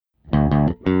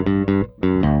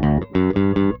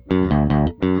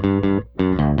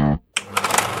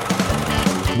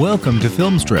Welcome to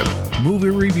Filmstrip, movie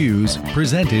reviews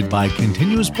presented by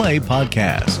Continuous Play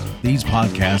Podcast. These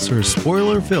podcasts are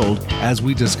spoiler-filled as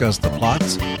we discuss the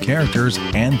plots, characters,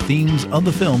 and themes of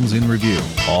the films in review.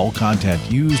 All content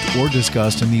used or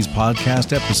discussed in these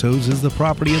podcast episodes is the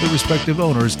property of the respective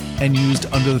owners and used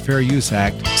under the Fair Use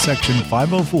Act, Section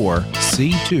 504,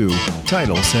 C2,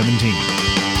 Title 17.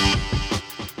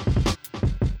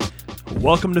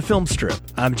 Welcome to Filmstrip.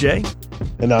 I'm Jay.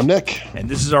 And I'm Nick. And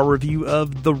this is our review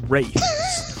of The Wraith.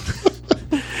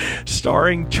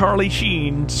 Starring Charlie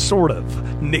Sheen, sort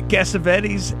of, Nick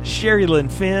Cassavetes, Sherry Lynn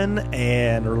Finn,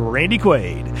 and Randy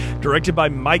Quaid. Directed by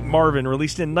Mike Marvin,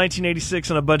 released in 1986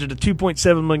 on a budget of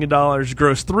 $2.7 million,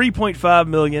 grossed $3.5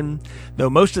 million, though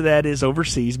most of that is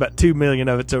overseas, about $2 million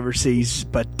of it's overseas,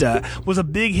 but was a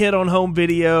big hit on home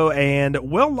video and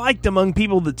well-liked among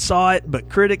people that saw it, but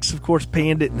critics, of course,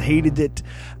 panned it and hated it.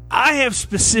 I have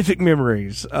specific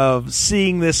memories of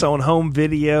seeing this on home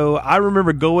video. I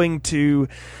remember going to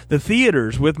the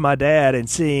theaters with my dad and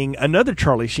seeing another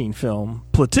Charlie Sheen film,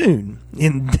 Platoon,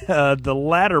 in the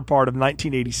latter part of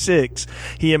 1986.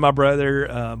 He and my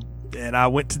brother and I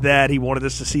went to that. He wanted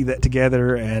us to see that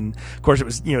together, and of course it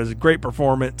was a great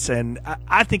performance. And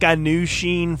I think I knew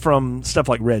Sheen from stuff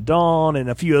like Red Dawn and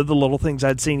a few other little things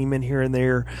I'd seen him in here and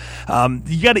there.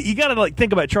 You gotta like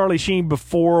think about Charlie Sheen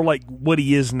before like what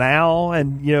he is now,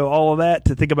 and all of that,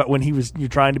 to think about when he was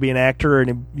trying to be an actor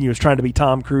and he was trying to be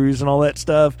Tom Cruise and all that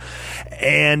stuff.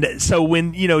 And so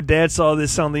when Dad saw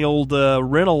this on the old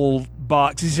rental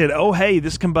box, he said, "Oh, hey,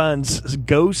 this combines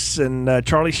ghosts and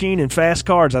Charlie Sheen and fast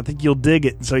cars. I think you'll dig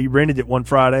it." And so he rented it one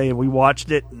Friday, and we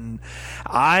watched it. And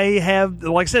I have,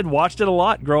 like I said, watched it a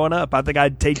lot growing up. I think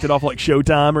I'd taped it off like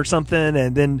Showtime or something,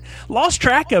 and then lost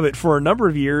track of it for a number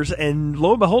of years. And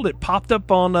lo and behold, it popped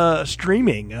up on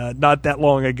streaming not that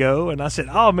long ago. And I said,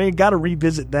 "Oh man, got to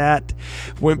revisit that."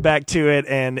 Went back to it,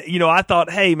 and I thought,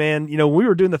 hey man, when we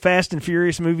were doing the Fast and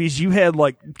Furious movies, you had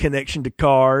like connection to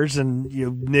cars and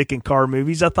Nick and car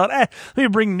movies. I thought, let me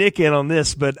bring Nick in on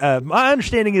this. But my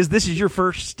understanding is this is your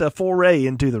first foray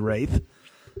into The Wraith.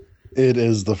 It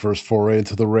is the first foray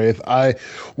into The Wraith.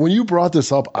 When you brought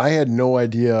this up, I had no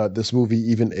idea this movie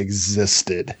even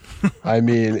existed. I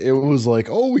mean, it was like,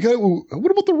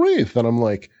 what about The Wraith? And I'm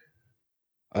like,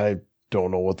 I don't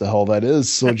know what the hell that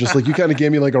is. So just like you kind of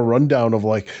gave me like a rundown of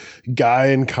like guy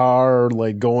in car,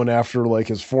 like going after like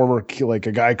his former, like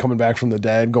a guy coming back from the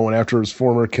dead, going after his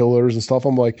former killers and stuff.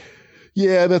 I'm like,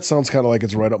 yeah, that sounds kind of like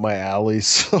it's right up my alley.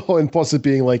 So, and plus it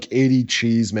being like 80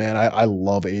 cheese, man, I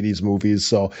love 80s movies.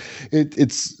 So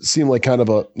it seemed like kind of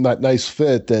a nice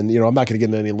fit. And, I'm not going to get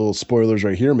into any little spoilers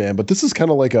right here, man, but this is kind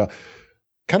of like a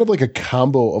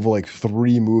combo of like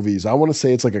three movies. I want to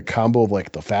say it's like a combo of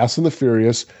like The Fast and the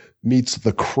Furious meets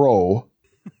The Crow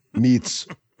meets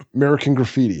American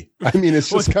Graffiti. I mean, it's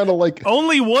just kind of like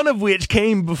only one of which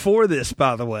came before this,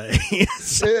 by the way.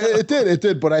 So. It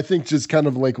did. But I think just kind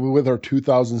of like with our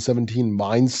 2017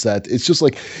 mindset, it's just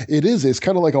like it's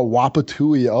kind of like a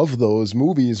Wapatui of those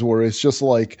movies where it's just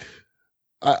like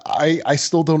I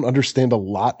still don't understand a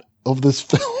lot of this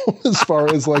film as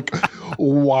far as like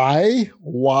why,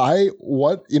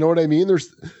 what, you know what I mean?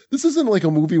 This isn't like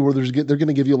a movie where they're going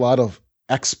to give you a lot of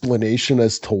explanation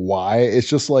as to why. It's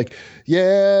just like,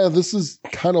 yeah, this is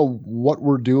kind of what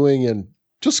we're doing, and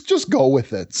just go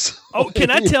with it. So,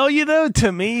 can I tell you though,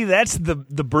 to me that's the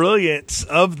brilliance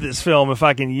of this film, if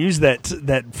I can use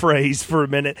that phrase for a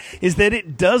minute, is that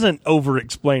it doesn't over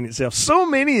explain itself. So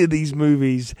many of these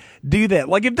movies do that.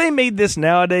 Like if they made this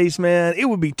nowadays, man, it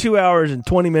would be 2 hours and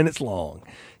 20 minutes long.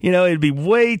 It'd be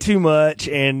way too much,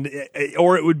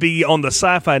 or it would be on the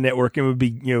Sci-Fi Network and it would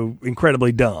be,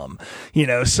 incredibly dumb.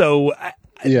 So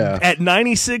yeah. At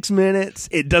 96 minutes,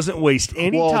 it doesn't waste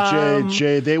any time.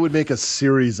 Jay, they would make a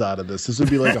series out of this. This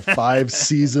would be like a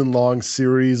 5-season long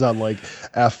series on like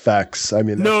FX. I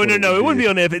mean, no, it wouldn't be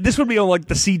on FX. This would be on like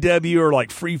the CW or like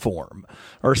Freeform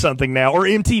or something now, or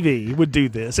MTV would do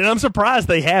this. And I'm surprised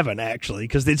they haven't actually,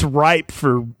 because it's ripe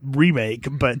for remake.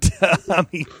 But I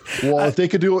mean, well, if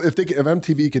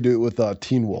MTV could do it with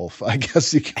Teen Wolf, I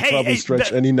guess you could probably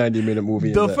stretch any 90-minute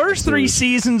movie. The first 3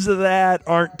 seasons of that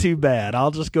aren't too bad. I'll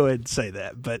I'll just go ahead and say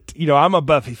that. But, I'm a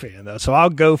Buffy fan, though, so I'll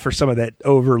go for some of that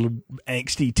over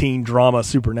angsty teen drama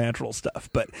supernatural stuff.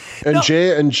 But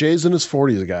Jay's in his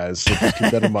 40s, guys, so just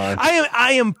keep that in mind.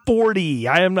 I am 40.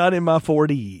 I am not in my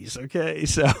 40s, okay?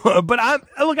 So, but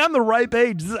I'm the ripe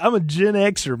age. I'm a Gen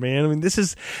Xer, man. I mean, this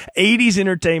is 80s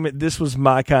entertainment. This was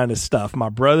my kind of stuff. My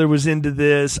brother was into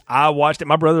this. I watched it.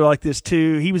 My brother liked this,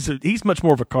 too. He's much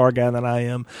more of a car guy than I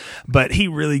am, but he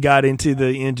really got into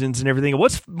the engines and everything. And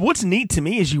what's neat to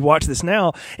me is you watch this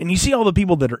now and you see all the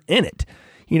people that are in it.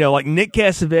 Like Nick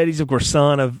Cassavetes, of course,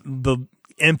 son of the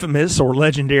infamous or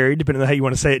legendary, depending on how you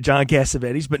want to say it, John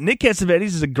Cassavetes. But Nick Cassavetes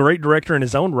is a great director in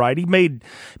his own right. He made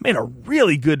a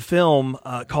really good film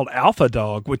called Alpha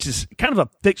Dog, which is kind of a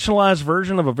fictionalized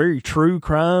version of a very true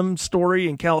crime story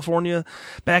in California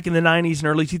back in the 90s and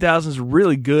early 2000s.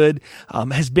 Really good.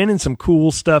 Has been in some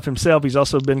cool stuff himself. He's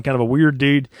also been kind of a weird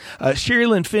dude.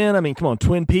 Sherilyn Fenn, I mean, come on,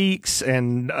 Twin Peaks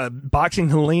and Boxing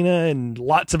Helena and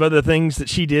lots of other things that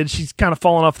she did. She's kind of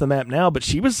fallen off the map now, but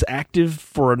she was active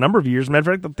for a number of years. Matter of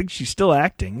fact, I think she's still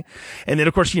acting. And then,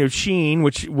 of course, Sheen,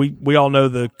 which we all know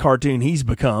the cartoon he's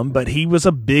become, but he was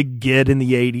a big get in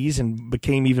the 80s and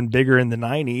became even bigger in the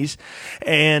 90s.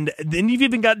 And then you've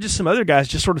even got just some other guys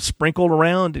just sort of sprinkled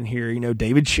around in here.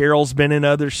 David Sherrill's been in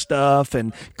other stuff,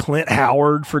 and Clint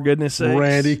Howard, for goodness sakes.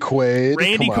 Randy Quaid.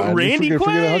 Randy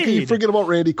Quaid. How can you forget about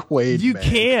Randy Quaid? You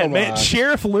can't, man.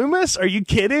 Sheriff Loomis? Are you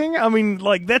kidding? I mean,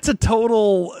 that's a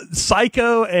total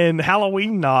Psycho and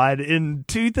Halloween nod in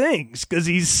two things. Because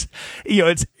he's,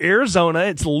 it's Arizona,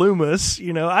 it's Loomis,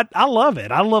 I love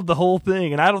it. I love the whole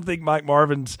thing. And I don't think Mike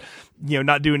Marvin's,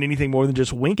 not doing anything more than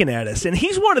just winking at us. And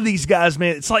he's one of these guys,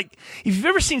 man. It's like, if you've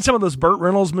ever seen some of those Burt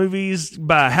Reynolds movies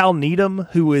by Hal Needham,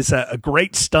 who is a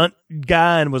great stunt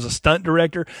guy and was a stunt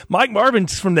director, Mike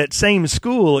Marvin's from that same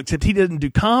school, except he doesn't do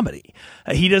comedy.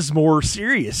 He does more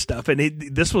serious stuff. And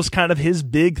this was kind of his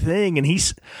big thing. And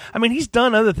he's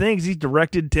done other things. He's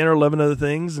directed 10 or 11 other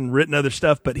things and written other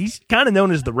stuff, but he's kind of known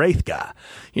as the Wraith guy,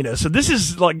 so this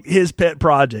is like his pet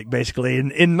project, basically.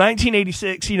 And in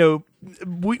 1986,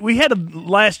 we had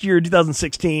last year,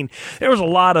 2016, there was a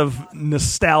lot of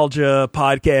nostalgia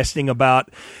podcasting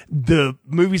about the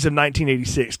movies of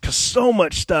 1986 because so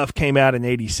much stuff came out in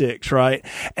 86, right?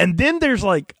 And then there's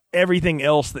like everything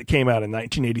else that came out in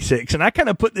 1986. And I kind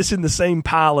of put this in the same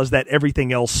pile as that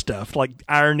everything else stuff, like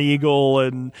Iron Eagle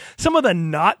and some of the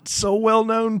not so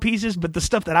well-known pieces, but the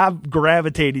stuff that I've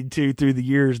gravitated to through the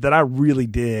years that I really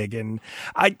dig. And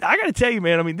I got to tell you,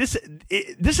 man, I mean, this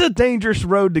is a dangerous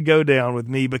road to go down with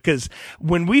me, because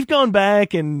when we've gone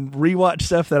back and rewatched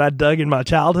stuff that I dug in my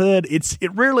childhood, it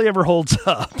rarely ever holds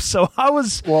up. So I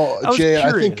was Jay, curious.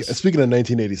 I think, speaking of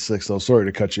 1986, though, sorry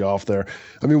to cut you off there.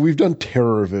 I mean, we've done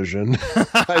Terror Vision.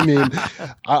 I mean,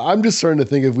 I'm just starting to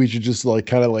think if we should just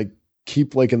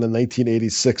keep in the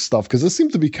 1986 stuff, because this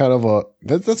seems to be kind of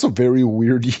that's a very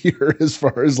weird year as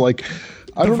far as I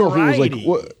don't know if it was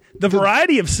what the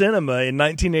variety of cinema in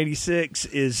 1986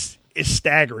 is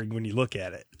staggering when you look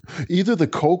at it. Either the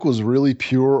Coke was really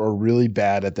pure or really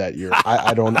bad at that year.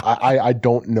 I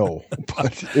don't know,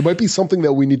 but it might be something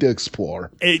that we need to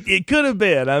explore. It could have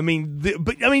been. I mean,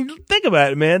 think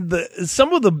about it, man.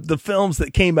 Some of the films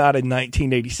that came out in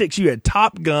 1986, you had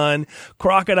Top Gun,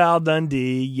 Crocodile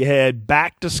Dundee, you had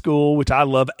Back to School, which I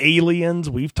love, Aliens,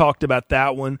 we've talked about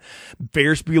that one,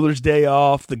 Ferris Bueller's Day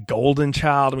Off, The Golden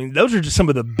Child. I mean, those are just some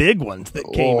of the big ones that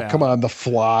came out. Come on, The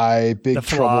Fly, Big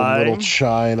Trouble in Little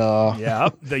China. Yeah.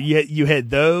 You had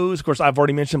those. Of course, I've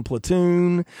already mentioned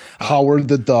Platoon. Howard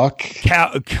the Duck.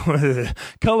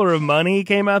 Color of Money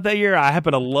came out that year. I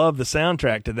happen to love the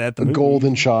soundtrack to that. The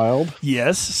Golden Child.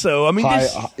 Yes. So, I mean,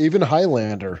 even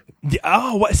Highlander.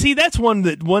 Oh, see, that's one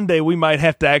that one day we might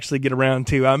have to actually get around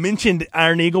to. I mentioned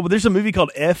Iron Eagle, but there's a movie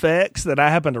called FX that I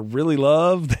happen to really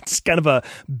love. That's kind of a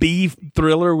B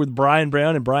thriller with Brian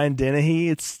Brown and Brian Dennehy.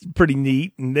 It's pretty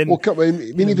neat. And then,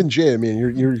 even Jay, I mean,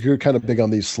 you're kind of big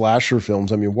on these slasher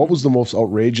films. I mean, what was the most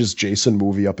outrageous Jason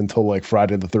movie up until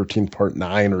Friday the 13th, part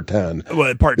 9 or 10?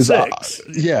 Well, part 6.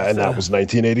 And that was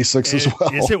 1986 as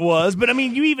well. Yes, it was. But I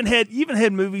mean, you even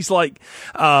had movies like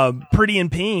Pretty in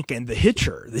Pink and The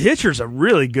Hitcher. The Hitcher's a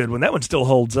really good one. That one still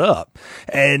holds up.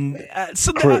 And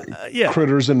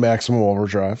Critters and Maximum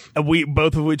Overdrive.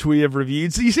 Both of which we have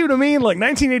reviewed. So you see what I mean?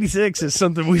 1986 is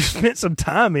something we've spent some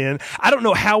time in. I don't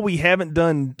know how we haven't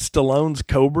done Stallone's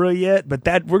Cobra yet, but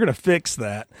we're going to fix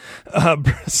that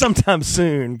sometime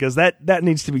soon, because that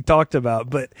needs to be talked about.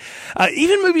 But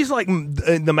even movies like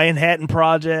The Manhattan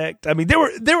Project, I mean,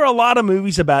 there were a lot of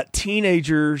movies about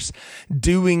teenagers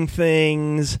doing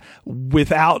things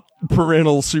without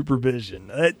parental supervision.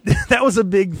 That was a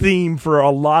big theme for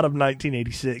a lot of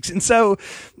 1986. And so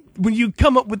when you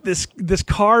come up with this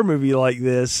car movie like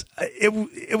this,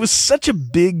 it was such a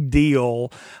big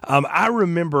deal. I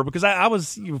remember because I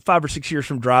was 5 or 6 years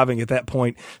from driving at that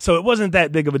point, so it wasn't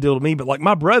that big of a deal to me. But like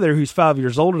my brother, who's 5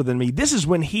 years older than me, this is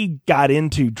when he got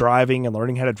into driving and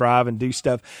learning how to drive and do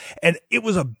stuff, and it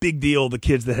was a big deal. The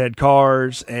kids that had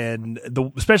cars, and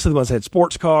especially the ones that had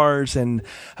sports cars, and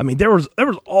I mean there was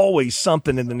always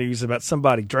something in the news about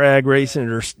somebody drag racing,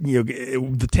 or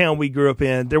the town we grew up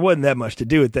in. There wasn't that much to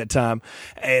do at that time,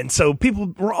 and so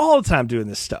people were all the time doing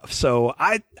this stuff. So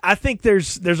I think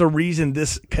there's a reason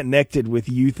this connected with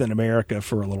youth in America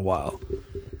for a little while.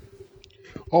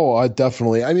 Oh, I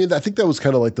definitely. I mean, I think that was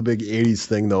kind of like the big 80s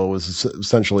thing, though, was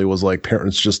essentially was like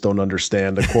parents just don't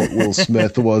understand. To quote Will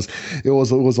Smith, it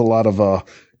was a lot of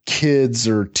kids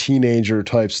or teenager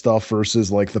type stuff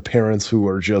versus like the parents who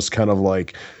are just kind of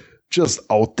like just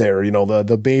out there,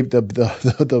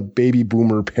 the baby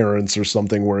boomer parents or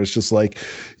something, where it's just like,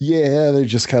 yeah, they're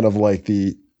just kind of like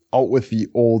the out with the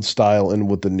old style and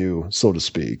with the new, so to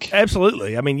speak.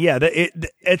 Absolutely. I mean, yeah,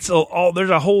 there's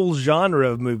a whole genre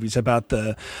of movies about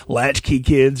the latchkey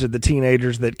kids or the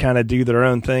teenagers that kind of do their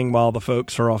own thing while the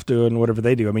folks are off doing whatever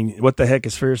they do. I mean, what the heck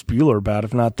is Ferris Bueller about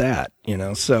if not that?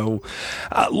 So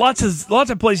lots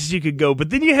of places you could go. But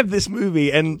then you have this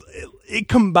movie, and it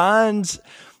combines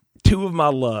two of my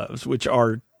loves, which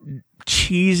are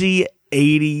cheesy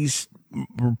 80s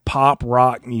pop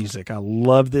rock music. I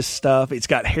love this stuff. It's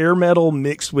got hair metal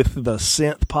mixed with the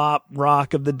synth pop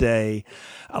rock of the day.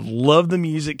 I love the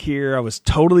music here. I was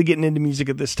totally getting into music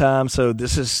at this time, so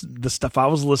this is the stuff I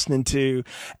was listening to.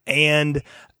 And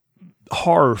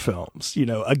horror films,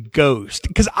 a ghost,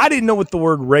 because I didn't know what the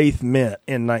word wraith meant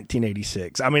in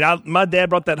 1986. I mean, my dad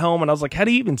brought that home, and I was like, how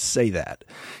do you even say that?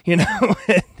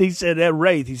 He said that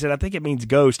wraith. He said, I think it means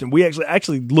ghost, and we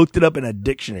actually looked it up in a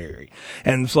dictionary,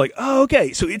 and it's like, oh,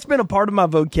 okay, so it's been a part of my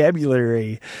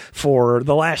vocabulary for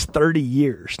the last 30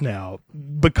 years now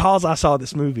because I saw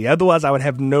this movie. Otherwise, I would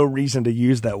have no reason to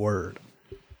use that word.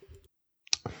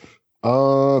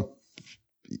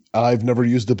 I've never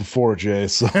used it before, Jay.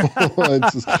 So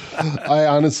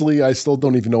I still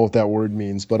don't even know what that word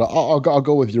means, but I'll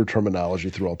go with your terminology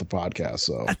throughout the podcast.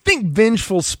 So I think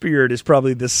vengeful spirit is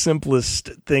probably the simplest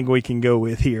thing we can go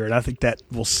with here, and I think that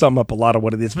will sum up a lot of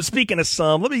what it is. But speaking of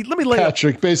some, let me lay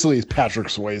basically it's Patrick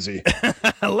Swayze.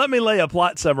 Let me lay a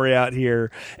plot summary out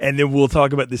here, and then we'll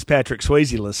talk about this Patrick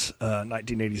Swayze-less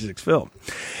 1986 film.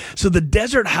 So the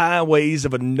desert highways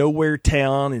of a nowhere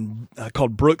town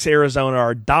called Brooks, Arizona,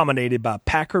 are dominated by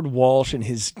Packard Walsh and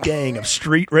his gang of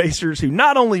street racers who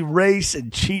not only race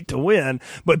and cheat to win,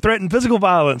 but threaten physical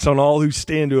violence on all who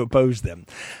stand to oppose them.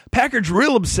 Packard's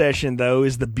real obsession, though,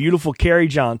 is the beautiful Carrie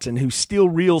Johnson, who still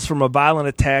reels from a violent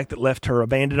attack that left her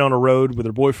abandoned on a road with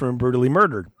her boyfriend brutally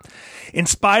murdered. In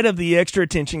spite of the extra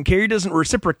attention, Carrie doesn't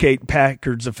reciprocate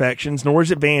Packard's affections nor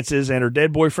his advances, and her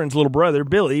dead boyfriend's little brother,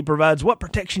 Billy, provides what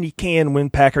protection he can when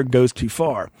Packard goes too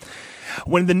far.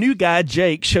 When the new guy,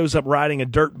 Jake, shows up riding a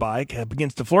dirt bike and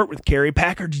begins to flirt with Carrie,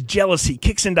 Packard's jealousy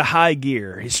kicks into high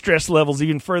gear. His stress levels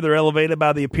even further elevated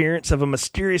by the appearance of a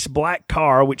mysterious black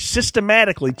car which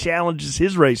systematically challenges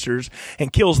his racers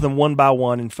and kills them one by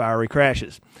one in fiery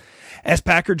crashes. As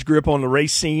Packard's grip on the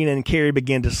race scene and Carrie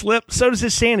begin to slip, so does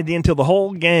his sanity until the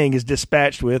whole gang is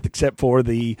dispatched with, except for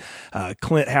the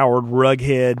Clint Howard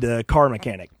rughead car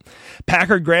mechanic.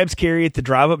 Packard grabs Carrie at the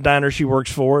drive-up diner she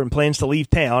works for and plans to leave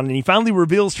town, and he finally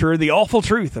reveals to her the awful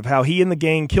truth of how he and the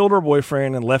gang killed her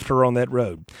boyfriend and left her on that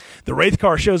road. The Wraith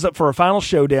car shows up for a final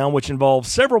showdown, which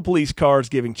involves several police cars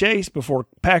giving chase before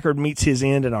Packard meets his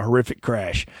end in a horrific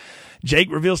crash.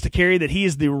 Jake reveals to Carrie that he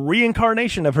is the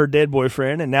reincarnation of her dead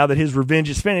boyfriend, and now that his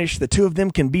revenge is finished, the two of them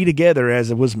can be together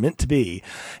as it was meant to be.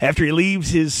 After he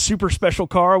leaves his super special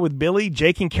car with Billy,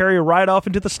 Jake and Carrie ride off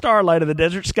into the starlight of the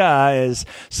desert sky as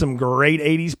some great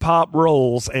 80s pop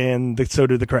rolls, and so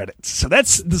do the credits. So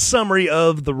that's the summary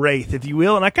of The Wraith, if you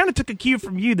will, and I kind of took a cue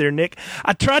from you there, Nick.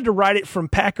 I tried to write it from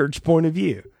Packard's point of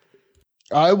view.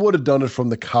 I would have done it from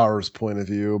the car's point of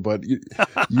view, but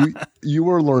you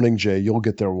were learning, Jay. You'll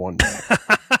get there one day.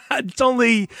 It's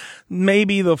only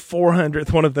maybe the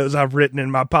 400th one of those I've written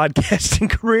in my podcasting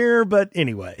career, but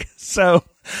anyway. So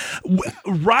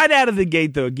right out of the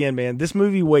gate, though, again, man, this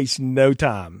movie wastes no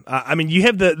time. I mean, you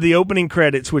have the opening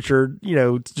credits, which are,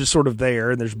 just sort of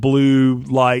there, and there's blue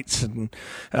lights and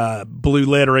blue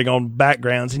lettering on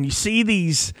backgrounds, and you see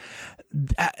these...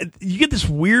 You get this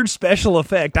weird special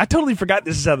effect. I totally forgot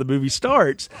this is how the movie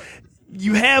starts.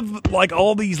 You have like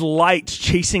all these lights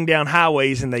chasing down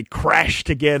highways and they crash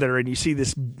together and you see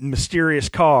this mysterious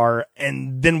car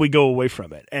and then we go away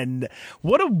from it. And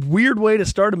what a weird way to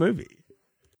start a movie.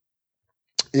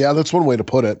 Yeah, that's one way to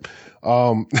put it.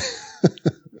 Yeah,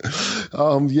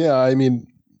 I mean,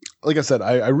 like I said,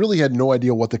 I really had no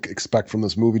idea what to expect from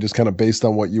this movie, just kind of based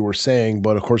on what you were saying.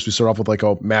 But of course, we start off with like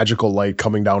a magical light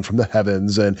coming down from the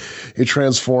heavens, and it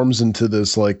transforms into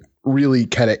this like really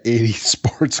kind of 80s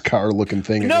sports car looking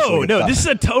thing. No, this is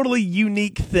a totally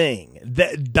unique thing.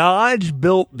 That Dodge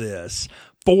built this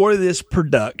for this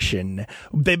production.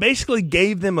 They basically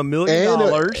gave them $1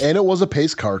 million. And it was a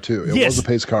pace car, too. It was a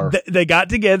pace car. They got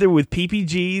together with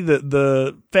PPG,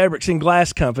 the fabrics and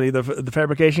glass company, the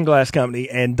fabrication glass company,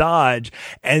 and Dodge,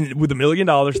 and with $1 million,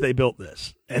 they built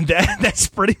this. And that's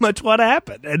pretty much what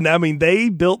happened. And I mean, they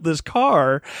built this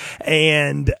car,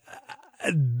 and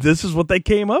this is what they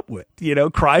came up with.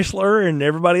 Chrysler and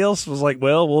everybody else was like,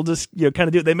 well, we'll just, kind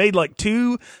of do it. They made like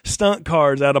 2 stunt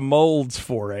cars out of molds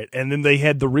for it. And then they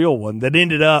had the real one that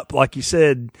ended up, like you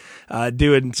said,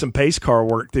 doing some pace car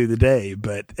work through the day.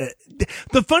 But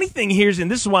the funny thing here is, and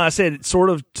this is why I said it's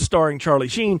sort of starring Charlie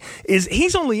Sheen, is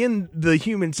he's only in the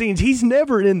human scenes. He's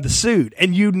never in the suit.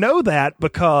 And you know that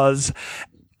because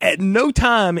at no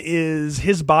time is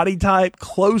his body type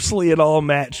closely at all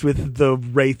matched with the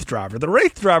Wraith driver. The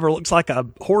Wraith driver looks like a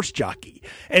horse jockey.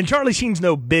 And Charlie Sheen's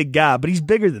no big guy, but he's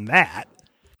bigger than that.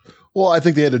 Well, I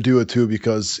think they had to do it too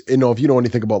because, if you know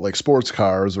anything about like sports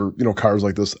cars or, cars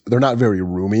like this, they're not very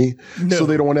roomy. No. So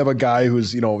they don't want to have a guy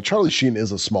who's, Charlie Sheen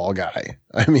is a small guy.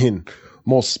 I mean,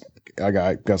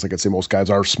 I guess I could say most guys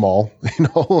are small,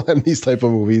 in these type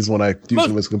of movies when I use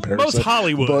them as comparison. Most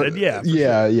Hollywood, but, yeah.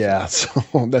 Yeah.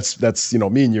 So that's,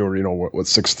 me and you are, what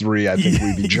 6'3", I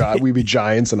think we'd be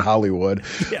giants in Hollywood,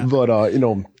 yeah. But,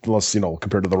 unless,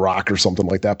 compared to The Rock or something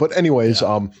like that. But anyways,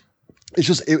 it's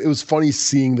just, it was funny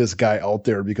seeing this guy out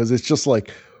there because it's just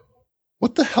like,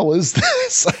 what the hell is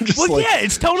this?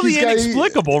 It's totally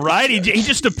inexplicable, right? He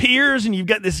just appears, and you've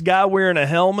got this guy wearing a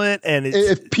helmet. And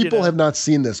if people have not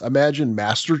seen this, imagine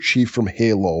Master Chief from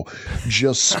Halo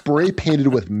just spray painted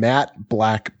with matte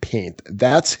black paint.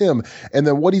 That's him. And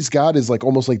then what he's got is like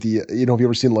almost like the, have you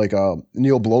ever seen like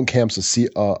Neil Blomkamp's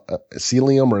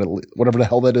Elysium or whatever the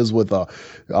hell that is with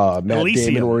Matt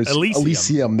Damon? Or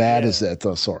Elysium. That is it.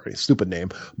 Sorry, stupid name.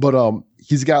 But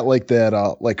he's got like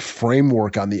that like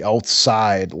framework on the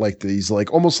outside, like these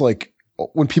like almost like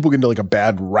when people get into like a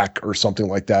bad wreck or something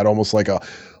like that, almost like a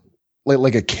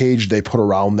cage they put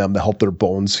around them to help their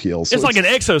bones heal. So it's like an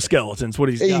exosskeleton's what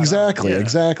he's got.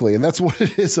 Exactly. And that's what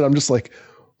it is. And I'm just like,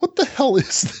 what the hell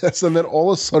is this? And then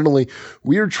all of a sudden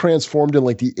we are transformed in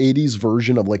like the 80s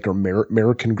version of like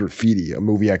American Graffiti, a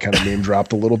movie I kind of name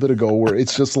dropped a little bit ago, where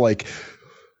it's just like,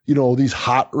 these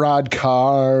hot rod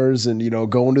cars and,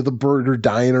 going to the burger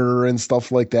diner and stuff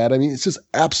like that. I mean, it's just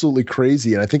absolutely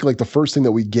crazy. And I think like the first thing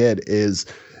that we get is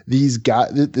this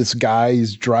guy,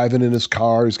 he's driving in his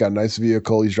car. He's got a nice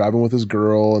vehicle. He's driving with his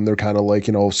girl and they're kind of like,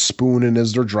 spooning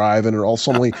as they're driving. And all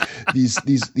suddenly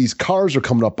these cars are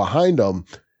coming up behind them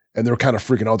and they're kind of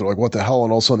freaking out. They're like, what the hell?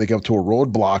 And all of a sudden they get up to a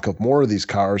roadblock of more of these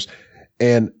cars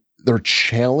and they're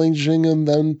challenging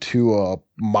them to a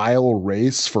mile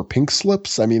race for pink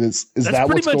slips. I mean, is that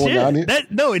what's going on here?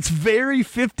 No, it's very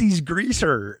 50s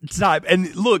greaser type.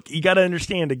 And look, you got to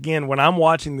understand, again, when I'm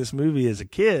watching this movie as a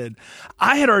kid,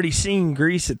 I had already seen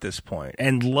Grease at this point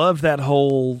and loved that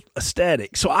whole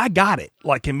aesthetic. So I got it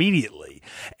like immediately.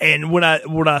 And when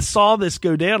I saw this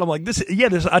go down, I'm like,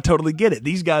 I totally get it.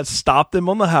 These guys stop them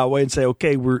on the highway and say,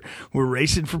 okay, we're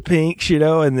racing for pinks,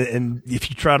 and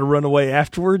if you try to run away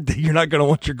afterward, you're not going to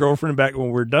want your girlfriend back when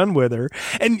we're done with her.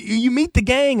 And you meet the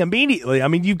gang immediately. I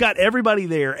mean, you've got everybody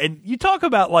there, and you talk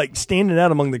about like standing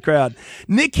out among the crowd.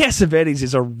 Nick Cassavetes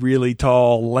is a really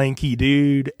tall, lanky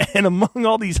dude, and among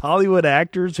all these Hollywood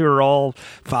actors who are all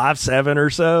 5'7" or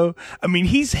so, I mean,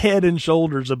 he's head and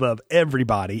shoulders above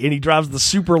everybody, and he drives the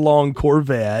super long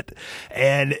Corvette,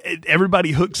 and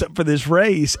everybody hooks up for this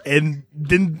race, and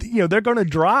then they're going to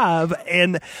drive.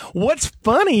 And what's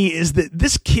funny is that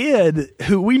this kid,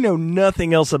 who we know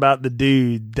nothing else about the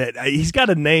dude, that he's got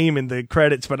a name in the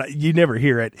credits, but you never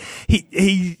hear it.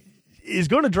 He is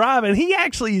going to drive, and he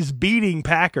actually is beating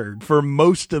Packard for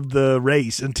most of the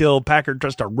race until Packard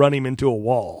tries to run him into a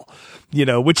wall. Can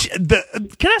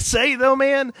I say though,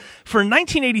 man, for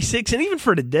 1986 and even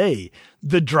for today,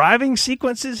 the driving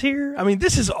sequences here, I mean,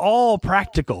 this is all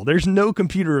practical. There's no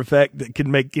computer effect that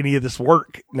can make any of this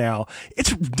work now.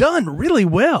 It's done really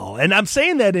well. And I'm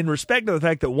saying that in respect to the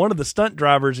fact that one of the stunt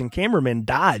drivers and cameramen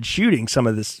died shooting some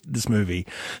of this movie.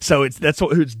 So that's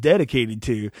who it's dedicated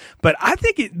to. But I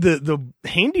think the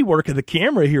handiwork of the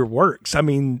camera here works. I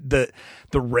mean, the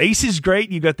race is great.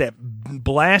 You got that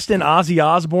blasting Ozzy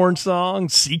Osbourne song,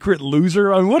 Secret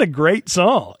Loser. I mean, what a great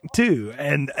song too.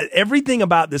 And everything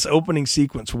about this opening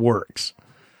sequence works.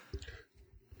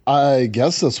 I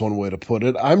guess that's one way to put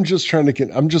it. I'm just trying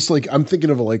to. I'm just like I'm thinking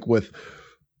of it like with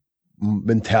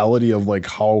mentality of like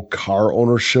how car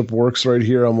ownership works right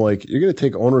here. I'm like, you're gonna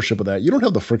take ownership of that. You don't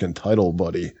have the freaking title,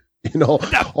 buddy. You know,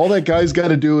 all that guy's got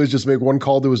to do is just make one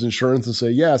call to his insurance and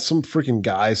say, yeah, some freaking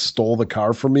guy stole the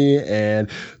car from me, and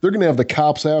they're going to have the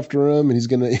cops after him, and he's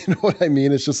going to, you know what I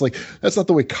mean? It's just like, that's not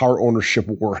the way car ownership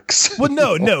works. Well,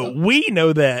 no, we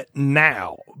know that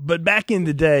now. But back in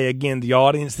the day, again, the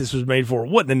audience this was made for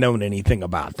wouldn't have known anything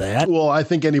about that. Well, I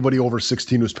think anybody over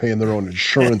 16 who's paying their own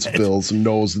insurance bills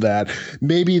knows that.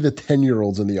 Maybe the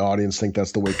 10-year-olds in the audience think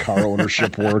that's the way car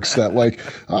ownership works, that like,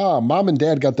 mom and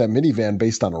dad got that minivan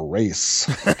based on a race.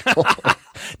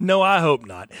 No, I hope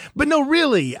not. But no,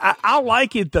 really, I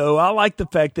like it, though. I like the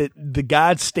fact that the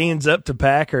guy stands up to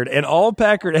Packard, and all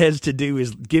Packard has to do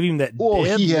is give him that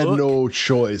dead he had look. no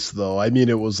choice, though. I mean,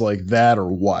 it was like that or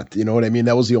what? You know what I mean?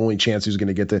 That was the only chance he was going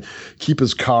to get to keep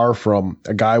his car from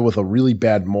a guy with a really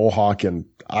bad mohawk, and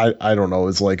I don't know,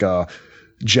 it's like a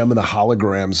Gem and the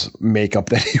Holograms makeup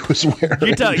that he was wearing.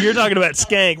 You're talking about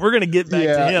Skank. We're going to get back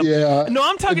to him. Yeah. No,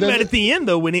 I'm talking about at the end,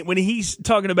 though, when he's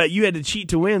talking about you had to cheat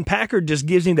to win, Packard just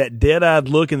gives him that dead-eyed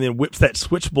look and then whips that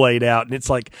switchblade out, and it's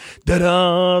like,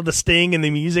 da-da, the sting and the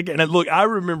music. And look, I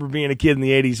remember being a kid in the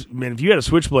 80s, man, if you had a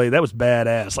switchblade, that was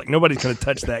badass. Like, nobody's going to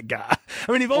touch that guy.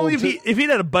 I mean, if he'd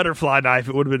had a butterfly knife,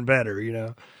 it would have been better, you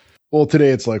know? Well, today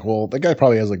it's like, well, that guy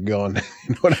probably has a gun.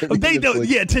 You know what I mean? They don't. Like,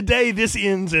 yeah, today this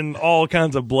ends in all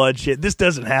kinds of bloodshed. This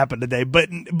doesn't happen today. But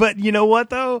you know what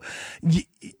though?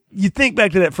 You think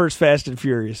back to that first Fast and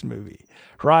Furious movie,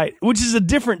 right? Which is a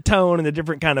different tone and a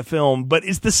different kind of film, but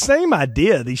it's the same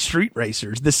idea. These street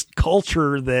racers, this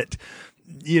culture that,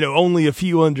 you know, only a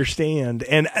few understand.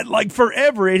 And like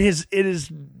forever, it has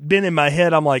been in my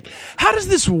head. I'm like, how does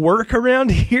this work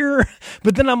around here?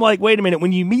 But then I'm like, wait a minute.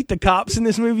 When you meet the cops in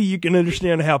this movie, you can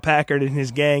understand how Packard and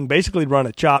his gang basically run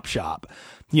a chop shop.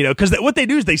 You know, because what they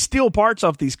do is they steal parts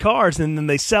off these cars and then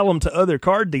they sell them to other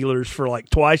car dealers for like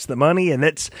twice the money. And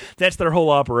that's their whole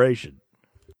operation.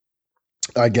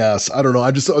 I guess. I don't know.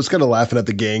 I was kind of laughing at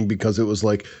the gang because it was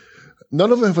like,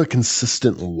 none of them have a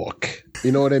consistent look.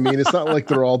 You know what I mean? It's not like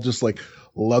they're all just like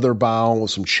leather bound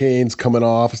with some chains coming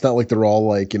off. It's not like they're all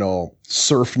like, you know,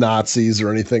 surf Nazis or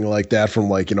anything like that from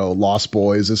like, you know, Lost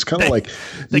Boys. It's kind of like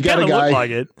you got a guy look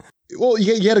like it. Well,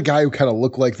 you had a guy who kind of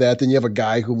looked like that. Then you have a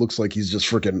guy who looks like he's just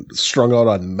freaking strung out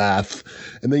on meth.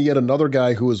 And then you had another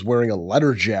guy who was wearing a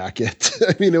leather jacket.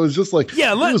 I mean, it was just like,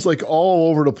 it was like all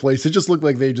over the place. It just looked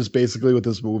like they just basically with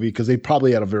this movie, because they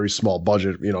probably had a very small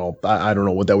budget. You know, I don't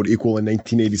know what that would equal in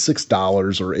 1986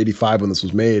 dollars or 85 when this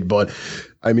was made. But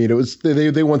I mean, it was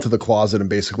they went to the closet and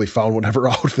basically found whatever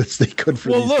outfits they could for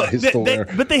these guys to wear.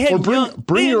 But they had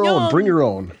bring your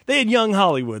own. They had young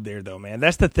Hollywood there, though, man.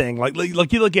 That's the thing. Like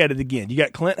you look at it again. You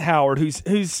got Clint Howard,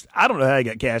 who's I don't know how he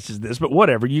got cast as this, but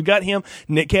whatever. You got him.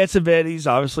 Nick Cassavetes,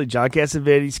 obviously John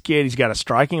Cassavetes' kid. He's got a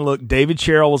striking look. David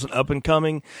Sherrill was an up and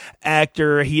coming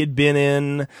actor. He had been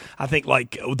in, I think,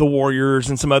 like The Warriors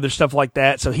and some other stuff like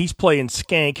that. So he's playing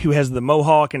Skank, who has the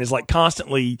mohawk and is like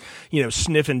constantly, you know,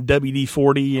 sniffing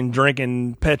WD-40 and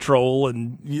drinking petrol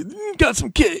and you got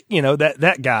some kick, you know,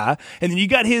 that guy. And then you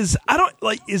got his,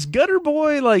 is Gutter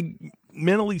Boy like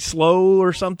mentally slow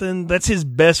or something? That's his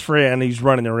best friend he's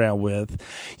running around with.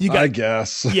 I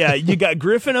guess. Yeah, you got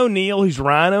Griffin O'Neill, who's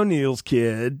Ryan O'Neill's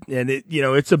kid, and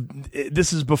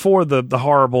this is before the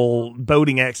horrible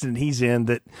boating accident he's in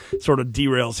that sort of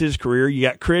derails his career. You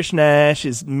got Chris Nash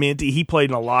is Minty. He played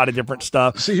in a lot of different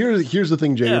stuff. See, here's the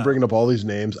thing, Jay. You're bringing up all these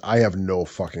names. I have no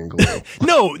fucking clue.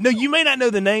 No, you may not know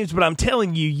the names, but I'm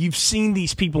telling you, you've seen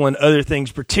these people in other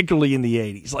things, particularly in the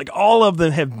 80s. Like all of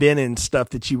them have been in stuff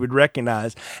that you would recognize.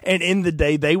 And in the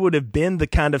day, they would have been the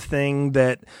kind of thing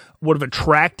that would have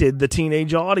attracted the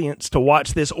teenage audience to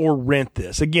watch this or rent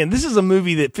this. Again, this is a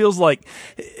movie that feels like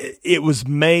it was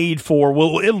made for,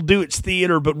 well, it'll do its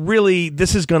theater, but really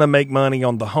this is going to make money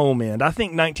on the home end. I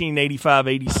think 1985,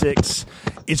 86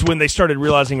 is when they started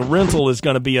realizing rental is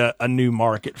going to be a new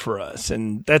market for us.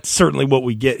 And that's certainly what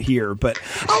we get here. But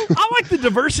I like the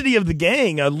diversity of the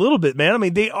gang a little bit, man. I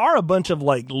mean, they are a bunch of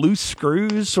like loose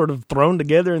screws sort of thrown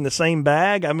together in the same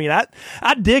bag. I mean,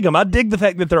 I dig them. I dig the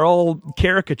fact that they're all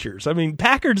caricatures. I mean,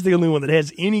 Packard's the only one that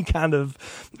has any kind of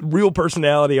real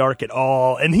personality arc at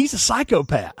all, and he's a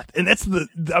psychopath. And that's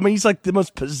he's like the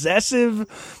most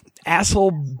possessive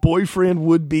asshole boyfriend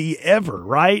would be ever,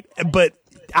 right? But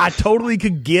I totally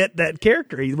could get that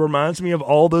character. He reminds me of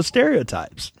all those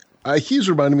stereotypes. He's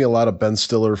reminding me a lot of Ben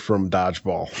Stiller from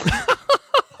Dodgeball.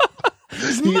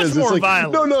 He's much more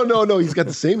violent. No. He's got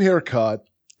the same haircut.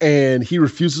 And he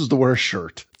refuses to wear a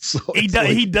shirt. So he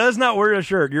does not wear a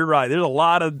shirt. You're right. There's a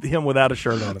lot of him without a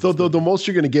shirt on. The most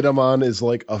you're going to get him on is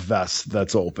like a vest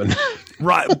that's open.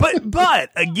 Right.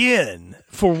 But again,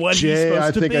 for what he's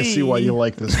supposed to be. I see why you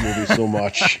like this movie so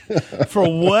much. For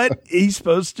what he's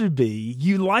supposed to be,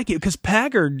 you like it because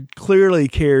Packard clearly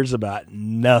cares about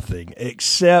nothing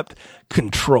except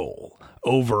control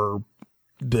over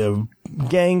the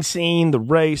gang scene, the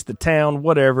race, the town,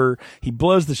 whatever. He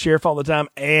blows the sheriff all the time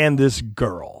and this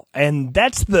girl. And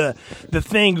that's the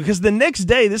thing, because the next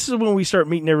day, this is when we start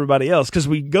meeting everybody else, because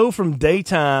we go from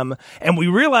daytime and we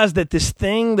realize that this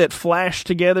thing that flashed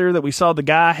together that we saw the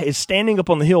guy is standing up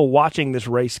on the hill watching this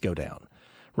race go down.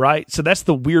 Right? So that's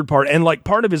the weird part. And like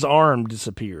part of his arm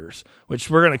disappears, which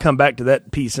we're going to come back to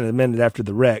that piece in a minute after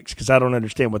the Rex, because I don't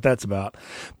understand what that's about.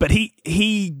 But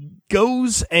he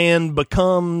goes and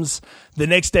becomes the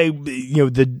next day,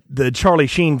 the Charlie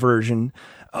Sheen version.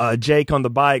 Jake on the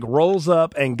bike rolls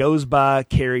up and goes by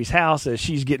Carrie's house as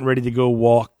she's getting ready to go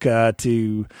walk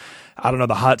to, I don't know,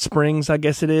 the hot springs, I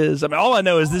guess it is. I mean, all I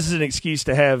know is this is an excuse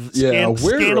to have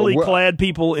scantily clad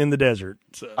people in the desert.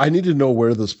 So. I need to know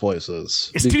where this place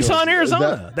is. It's Tucson,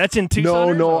 Arizona. That's in Tucson,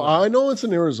 Arizona. No, I know it's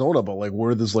in Arizona, but like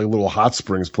where this like little hot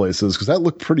springs place is, because that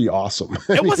looked pretty awesome.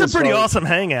 It was a pretty awesome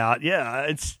hangout.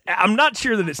 Yeah, I'm not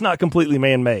sure that it's not completely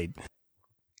man-made.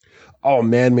 Oh,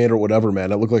 man-made or whatever,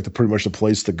 man. It looked like pretty much the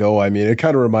place to go. I mean, it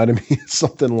kind of reminded me of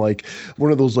something like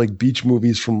one of those like beach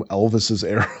movies from Elvis's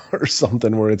era or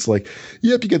something, where it's like,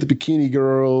 yep, you got the bikini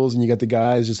girls and you got the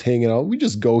guys just hanging out. We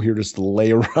just go here just to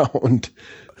lay around.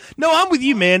 No, I'm with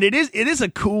you, man. It is a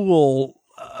cool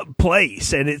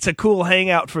place, and it's a cool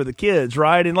hangout for the kids,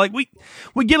 right? And like we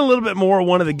get a little bit more of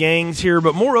one of the gangs here,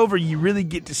 but moreover, you really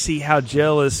get to see how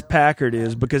jealous Packard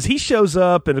is, because he shows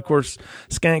up, and of course,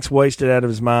 Skank's wasted out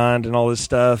of his mind and all this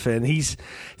stuff, and he's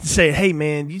saying, "Hey,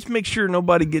 man, you just make sure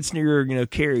nobody gets near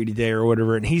Carrie today or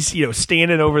whatever." And he's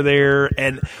standing over there,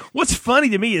 and what's funny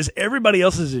to me is everybody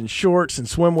else is in shorts and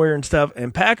swimwear and stuff,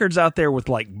 and Packard's out there with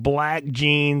like black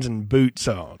jeans and boots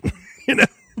on,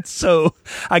 So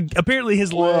apparently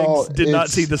his legs did not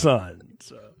see the sun.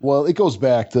 So. Well, it goes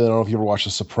back to, I don't know if you ever watched The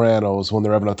Sopranos, when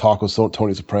they're having a talk with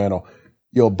Tony Soprano.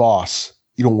 Yo, boss,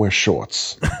 you don't wear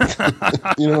shorts.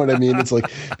 You know what I mean? It's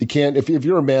like, you can't, if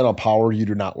you're a man on power, you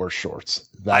do not wear shorts.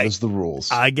 That is the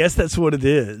rules. I guess that's what it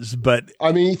is. But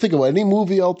I mean, you think about any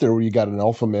movie out there where you got an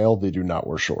alpha male, they do not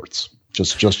wear shorts.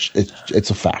 It's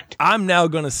a fact. I'm now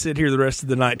going to sit here the rest of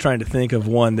the night trying to think of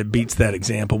one that beats that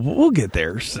example. We'll get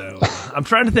there. So I'm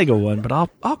trying to think of one, but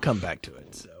I'll come back to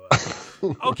it.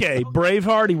 So okay,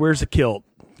 Braveheart, he wears a kilt.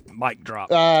 Mic drop.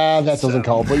 That doesn't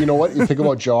count. But you know what? You think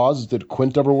about Jaws. Did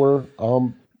Quint ever wear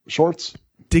shorts?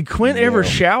 Did Quint ever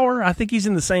shower? I think he's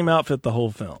in the same outfit the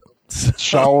whole film.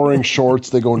 Showering,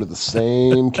 shorts, they go into the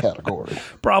same category.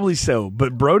 Probably so.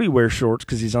 But Brody wears shorts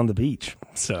because he's on the beach.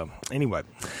 So anyway,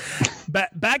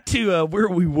 back to where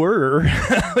we were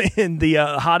in the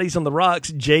Hotties on the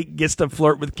Rocks. Jake gets to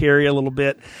flirt with Carrie a little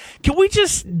bit. Can I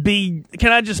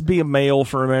just be a male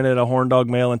for a minute, a horn dog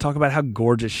male, and talk about how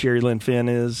gorgeous Sherry Lynn Finn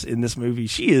is in this movie?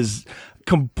 She is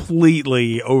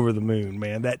completely over the moon,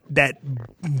 man. That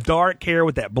dark hair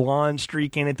with that blonde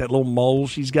streak in it, that little mole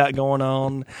she's got going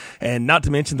on, and not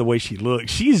to mention the way she looks.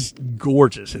 She's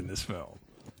gorgeous in this film.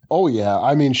 Oh, yeah.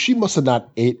 I mean, she must have not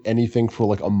ate anything for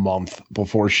like a month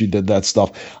before she did that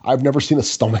stuff. I've never seen a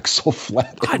stomach so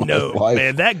flat in my life.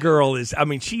 Man. That girl is, I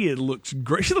mean, she looks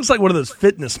great. She looks like one of those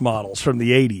fitness models from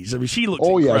the 80s. I mean, she looks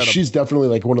incredible. Yeah. She's definitely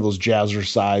like one of those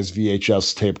jazzercise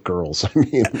VHS tape girls. I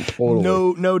mean, totally.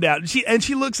 No doubt.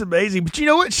 She looks amazing. But you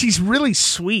know what? She's really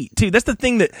sweet, too. That's the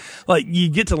thing that, like, you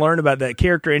get to learn about that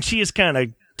character. And she is kind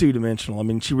of two-dimensional. I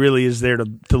mean, she really is there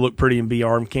to look pretty and be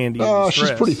arm candy. She's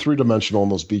pretty three-dimensional in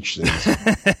those beach scenes.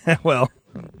 Well,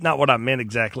 not what I meant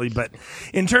exactly, but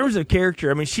in terms of character,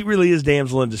 I mean, she really is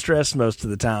damsel in distress most of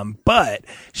the time, but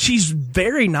she's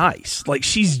very nice. Like,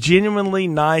 she's genuinely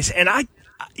nice. And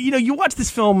you watch this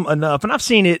film enough, and I've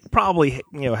seen it probably,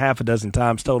 half a dozen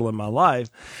times total in my life,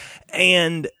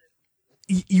 and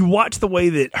you watch the way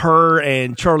that her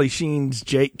and Charlie Sheen's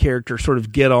Jake character sort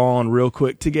of get on real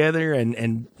quick together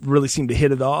and really seem to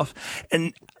hit it off.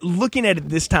 And looking at it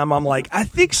this time, I'm like, I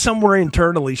think somewhere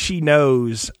internally she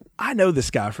knows, I know this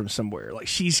guy from somewhere. Like,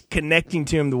 she's connecting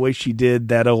to him the way she did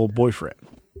that old boyfriend.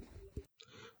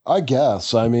 I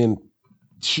guess. I mean,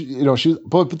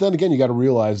 but then again, you got to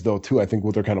realize though too, I think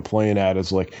what they're kind of playing at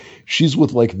is like, she's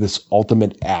with like this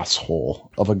ultimate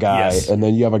asshole of a guy. Yes. And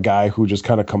then you have a guy who just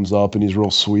kind of comes up and he's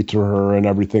real sweet to her and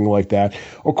everything like that.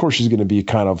 Of course, she's going to be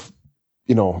kind of,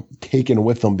 taken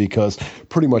with them because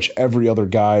pretty much every other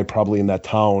guy probably in that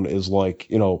town is like,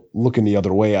 looking the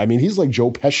other way. I mean, he's like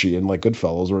Joe Pesci in like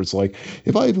Goodfellas, where it's like,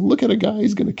 if I even look at a guy,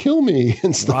 he's going to kill me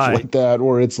and stuff like that.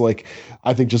 Or it's like,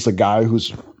 I think just a guy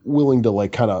who's willing to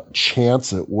like kind of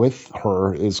chance it with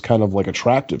her is kind of like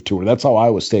attractive to her. That's how I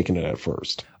was taking it at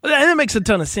first. And that makes a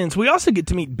ton of sense. We also get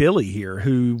to meet Billy here,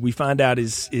 who we find out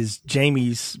is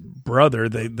Jamie's brother,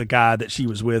 the guy that she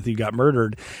was with who got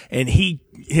murdered. And he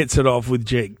hits it off with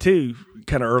Jake too,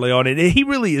 kind of early on. And he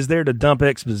really is there to dump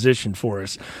exposition for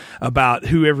us about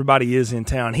who everybody is in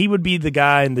town. He would be the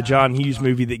guy in the John Hughes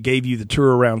movie that gave you the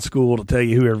tour around school to tell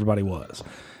you who everybody was.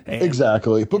 And,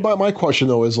 exactly. But my question,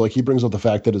 though, is like he brings up the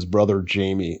fact that his brother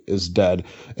Jamie is dead.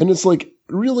 And it's like,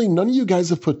 really, none of you guys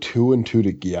have put two and two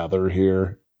together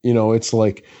here. It's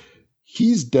like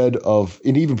he's dead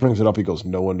and he even brings it up. He goes,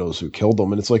 no one knows who killed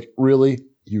him. And it's like, really?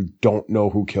 You don't know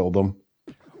who killed him?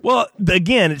 Well,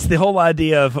 again, it's the whole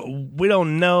idea of we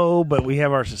don't know, but we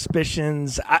have our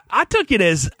suspicions. I took it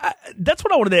as that's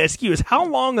what I wanted to ask you is how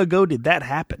long ago did that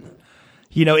happen?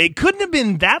 It couldn't have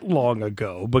been that long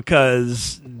ago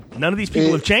because none of these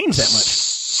people have changed that much.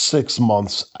 6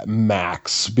 months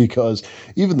max, because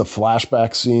even the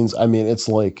flashback scenes, I mean, it's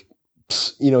like,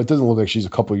 it doesn't look like she's a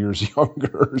couple years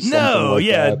younger or something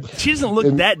that. She doesn't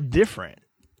look that different.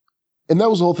 And that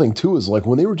was the whole thing, too, is like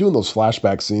when they were doing those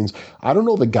flashback scenes, I don't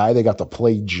know the guy they got to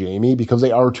play Jamie because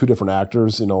they are two different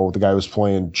actors. The guy was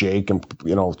playing Jake and,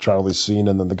 Charlie Sheen,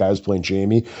 and then the guy was playing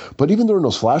Jamie. But even during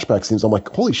those flashback scenes, I'm like,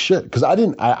 holy shit, because I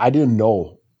didn't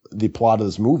know the plot of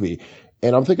this movie.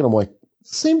 And I'm like,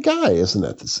 same guy, isn't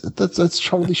it? That's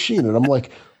Charlie Sheen. And I'm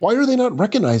like, why are they not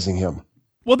recognizing him?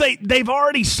 Well, they've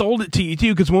already sold it to you,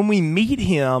 too, because when we meet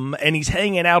him and he's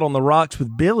hanging out on the rocks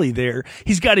with Billy there,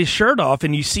 he's got his shirt off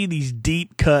and you see these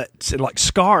deep cuts and like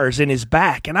scars in his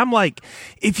back. And I'm like,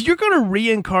 if you're going to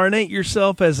reincarnate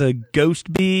yourself as a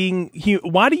ghost being,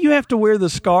 why do you have to wear the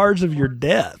scars of your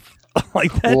death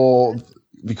like that? Well,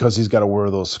 because he's got to wear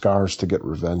those scars to get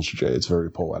revenge, Jay. It's very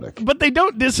poetic. But they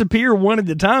don't disappear one at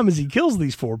a time as he kills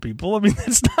these 4 people. I mean,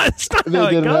 that's not how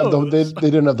it goes. They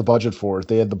didn't have the budget for it.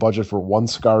 They had the budget for one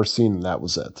scar scene, and that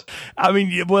was it. I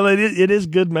mean, well, it is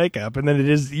good makeup, and then it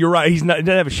is. You're right. He doesn't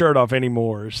have a shirt off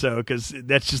anymore, so because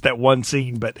that's just that one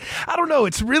scene. But I don't know.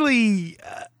 It's really.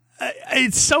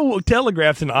 It's so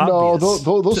telegraphed and obvious.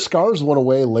 No, those scars went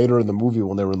away later in the movie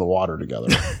when they were in the water together.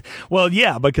 Well,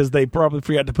 yeah, because they probably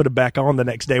forgot to put it back on the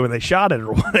next day when they shot it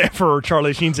or whatever. Or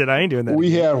Charlie Sheen said, I ain't doing that.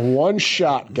 We had one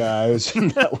shot, guys.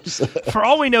 And that was it. For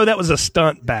all we know, that was a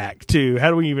stunt back, too. How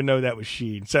do we even know that was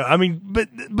Sheen? So, I mean, but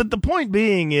the point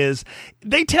being is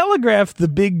they telegraphed the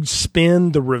big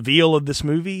spin, the reveal of this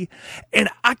movie. And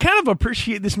I kind of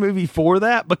appreciate this movie for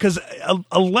that because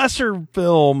a lesser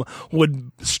film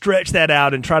would stretch that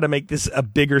out and try to make this a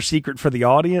bigger secret for the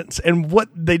audience. And what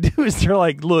they do is they're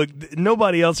like, look,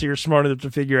 nobody else here is smart enough to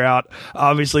figure out,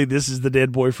 obviously, this is the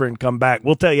dead boyfriend come back.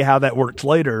 We'll tell you how that works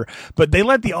later. But they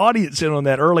let the audience in on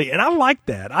that early. And I like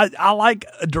that. I like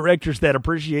directors that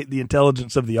appreciate the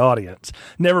intelligence of the audience.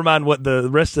 Never mind what the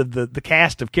rest of the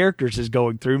cast of characters is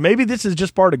going through. Maybe this is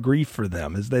just part of grief for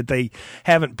them, is that they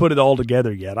haven't put it all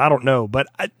together yet. I don't know. But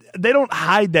they don't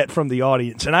hide that from the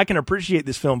audience. And I can appreciate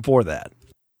this film for that.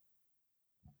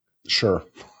 Sure.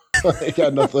 I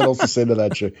got nothing else to say to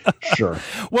that, Jay. Sure.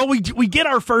 Well, we get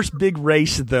our first big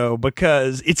race, though,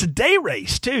 because it's a day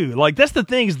race, too. Like, that's the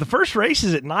thing, is the first race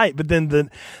is at night, but then the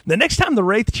next time the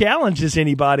Wraith challenges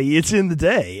anybody, it's in the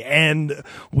day. And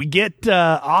we get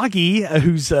Augie,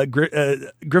 who's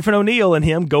Griffin O'Neill, and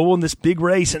him go on this big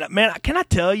race. And, man, can I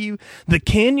tell you, the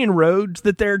canyon roads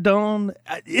that they're doing,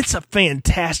 it's a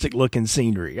fantastic-looking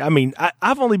scenery. I mean,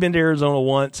 I've only been to Arizona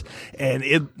once, and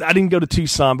I didn't go to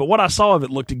Tucson, but what I saw of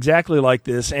it looked exactly like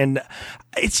this, and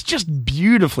it's just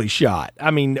beautifully shot. I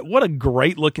mean, what a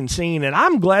great looking scene, and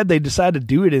I'm glad they decided to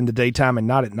do it in the daytime and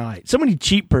not at night. So many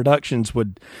cheap productions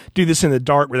would do this in the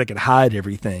dark where they could hide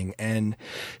everything, and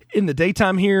in the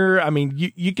daytime here, I mean,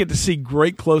 you get to see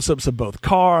great close-ups of both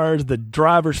cars, the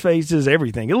drivers' faces,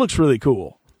 everything. It looks really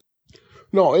cool.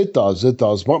 No, it does. It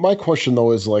does. My question,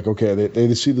 though, is like, okay,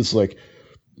 they see this like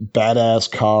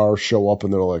badass car show up,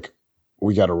 and they're like,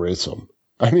 we got to race them.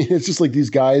 I mean, it's just like these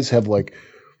guys have like,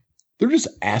 they're just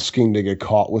asking to get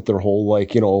caught with their whole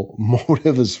like,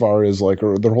 motive as far as like,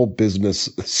 or their whole business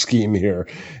scheme here.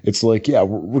 It's like, yeah,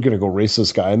 we're going to go race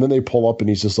this guy. And then they pull up and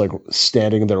he's just like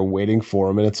standing there waiting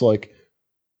for him. And it's like,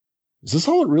 is this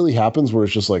how it really happens? Where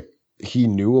it's just like, he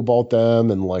knew about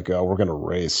them and like, we're going to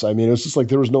race. I mean, it was just like,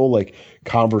 there was no like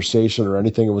conversation or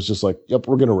anything. It was just like, yep,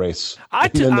 we're going to race. I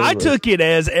took it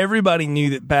as everybody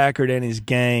knew that Packard and his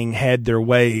gang had their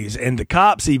ways, and the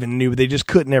cops even knew, but they just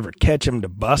couldn't ever catch him to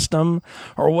bust him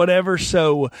or whatever.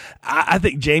 So I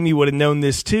think Jamie would have known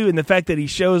this too. And the fact that he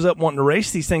shows up wanting to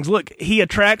race these things, look, he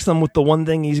attracts them with the one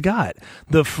thing he's got,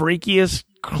 the freakiest,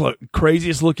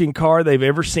 craziest looking car they've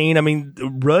ever seen. I mean,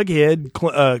 Rughead,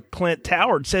 Clint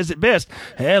Howard says it best.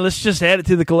 Hey, let's just add it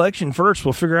to the collection first.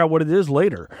 We'll figure out what it is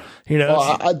later. You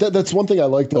know, that's one thing I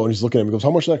like though. And he's looking at him, he goes,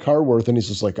 "How much is that car worth?" And he's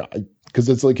just like, because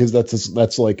it's like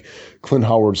that's like Clint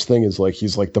Howard's thing is like,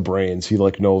 he's like the brains. He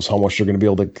like knows how much they're going to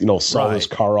be able to, you know, sell this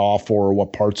car off for, or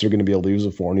what parts they're going to be able to use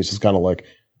it for. And he's just kind of like,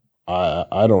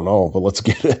 I don't know, but let's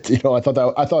get it. You know,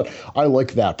 I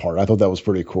liked that part. I thought that was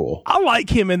pretty cool. I like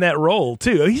him in that role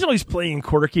too. He's always playing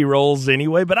quirky roles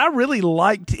anyway, but I really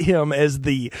liked him as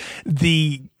the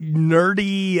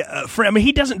nerdy friend. I mean,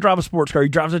 he doesn't drive a sports car. He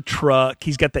drives a truck.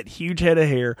 He's got that huge head of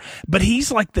hair, but he's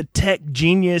like the tech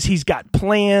genius. He's got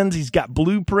plans. He's got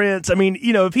blueprints. I mean,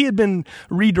 you know, if he had been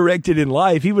redirected in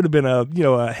life, he would have been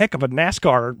a heck of a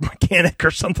NASCAR mechanic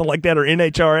or something like that, or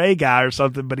NHRA guy or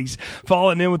something, but he's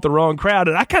falling in with the wrong crowd.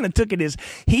 And I kind of took it as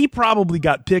he probably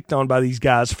got picked on by these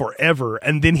guys forever,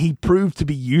 and then he proved to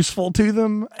be useful to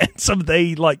them, and so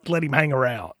they like let him hang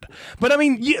around. But I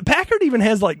mean, Packard even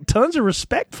has like tons of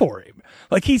respect for him.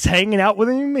 Like, he's hanging out with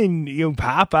him and, you know,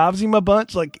 high-fives him a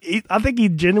bunch. Like, I think he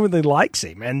genuinely likes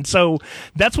him. And so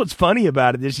that's what's funny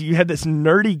about it, is you have this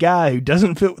nerdy guy who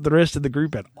doesn't fit with the rest of the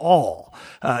group at all.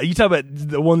 You talk about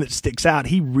the one that sticks out.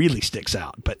 He really sticks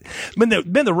out. But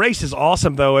the race is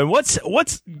awesome, though. And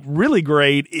what's really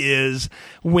great is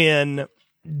when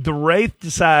the Wraith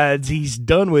decides he's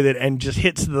done with it and just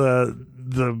hits the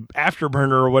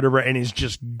afterburner or whatever, and is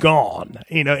just gone,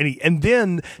 you know, and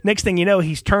then next thing you know,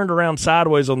 he's turned around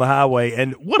sideways on the highway,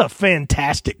 and what a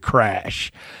fantastic crash.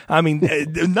 I mean,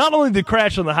 not only the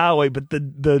crash on the highway, but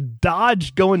the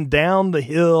Dodge going down the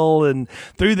hill and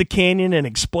through the canyon and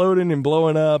exploding and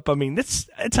blowing up. I mean, it's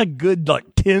a good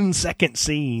like 10-second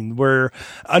scene where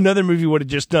another movie would have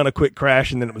just done a quick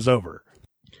crash and then it was over.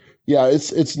 Yeah,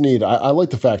 it's neat. I like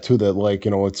the fact too that, like,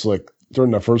 you know, it's like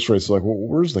during the first race, it's like, well,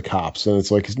 where's the cops? And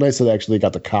it's like, it's nice that they actually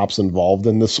got the cops involved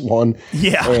in this one.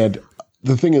 Yeah. And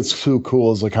the thing that's so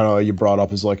cool is like kind of like you brought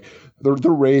up is like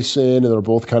they're racing and they're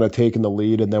both kind of taking the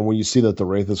lead. And then when you see that the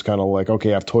Wraith is kind of like,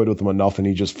 okay, I've toyed with him enough, and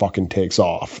he just fucking takes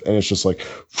off. And it's just like,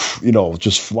 you know,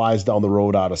 just flies down the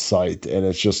road out of sight. And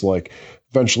it's just like,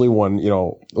 eventually when, you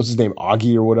know, what's his name,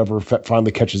 Augie or whatever,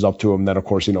 finally catches up to him, then of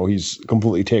course, you know, he's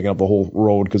completely taking up the whole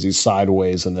road because he's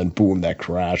sideways, and then boom, that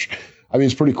crash. I mean,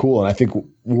 it's pretty cool. And I think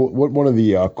what one of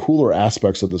the cooler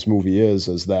aspects of this movie is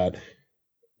that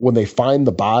when they find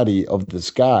the body of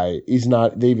this guy, he's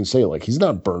not, they even say, like, he's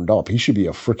not burned up. He should be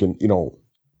a freaking, you know,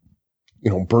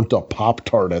 burnt up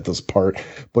Pop-Tart at this part,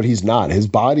 but he's not. His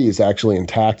body is actually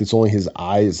intact. It's only his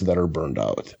eyes that are burned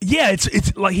out. Yeah,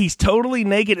 it's like he's totally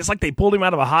naked. It's like they pulled him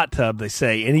out of a hot tub, they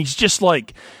say, and he's just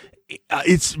like,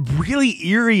 it's really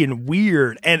eerie and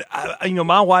weird. And you know,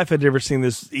 my wife had never seen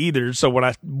this either, so when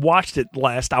I watched it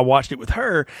last, I watched it with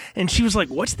her, and she was like,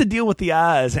 "What's the deal with the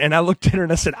eyes?" And I looked at her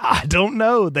and I said, "I don't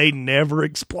know. They never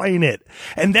explain it."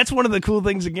 And that's one of the cool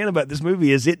things again about this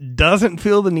movie, is it doesn't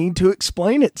feel the need to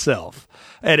explain itself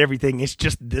at everything. It's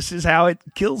just, this is how it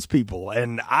kills people.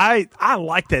 And I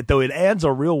like that, though. It adds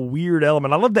a real weird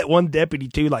element. I love that one deputy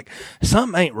too, like,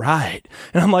 something ain't right.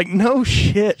 And I'm like, no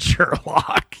shit,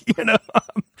 Sherlock. You know?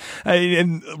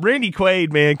 And Randy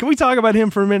Quaid, man, can we talk about him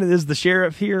for a minute as the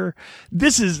sheriff here?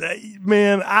 This is,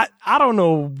 man, I don't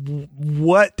know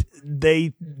what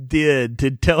they did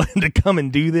to tell him to come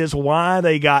and do this, why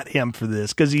they got him for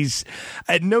this, because he's,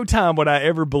 at no time would I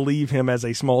ever believe him as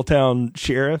a small town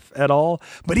sheriff at all,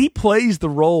 but he plays the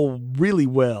role really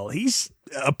well. He's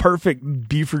a perfect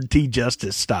Buford T.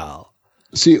 Justice style.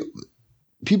 See,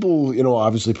 people, you know,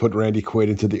 obviously put Randy Quaid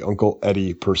into the Uncle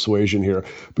Eddie persuasion here,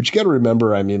 but you got to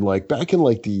remember, I mean, like, back in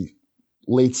like the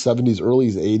late 70s, early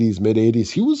 80s, mid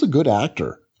 80s, he was a good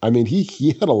actor. I mean,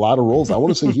 he had a lot of roles. I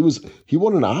want to say he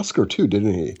won an Oscar too,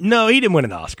 didn't he? No, he didn't win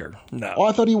an Oscar. No. Oh,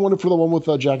 I thought he won it for the one with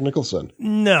Jack Nicholson.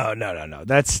 No. No,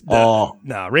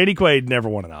 Randy Quaid never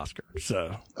won an Oscar.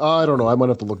 So I don't know. I might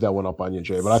have to look that one up on you,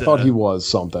 Jay. But I thought he was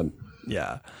something.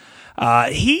 Yeah.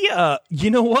 You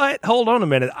know what? Hold on a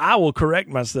minute. I will correct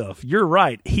myself. You're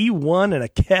right. He won an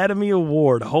Academy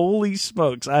Award. Holy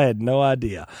smokes. I had no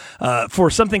idea. For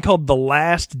something called The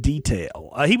Last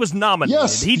Detail. He was nominated.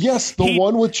 Yes. The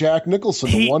one with Jack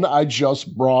Nicholson. The one I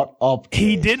just brought up.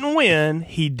 He didn't win.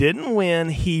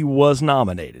 He was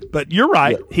nominated. But you're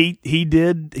right. Yeah. He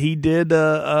did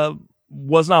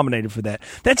was nominated for that.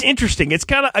 That's interesting.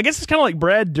 I guess it's kind of like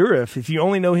Brad Dourif. If you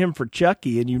only know him for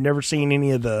Chucky and you've never seen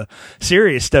any of the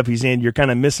serious stuff he's in, you're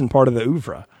kind of missing part of the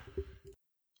oeuvre.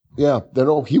 Yeah,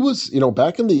 he was,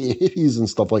 back in the 80s and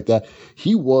stuff like that,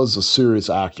 he was a serious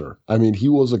actor. I mean, he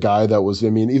was a guy that was,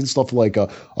 even stuff like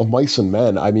Of Mice and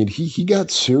Men. I mean, he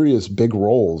got serious big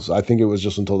roles. I think it was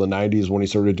just until the 90s when he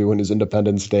started doing his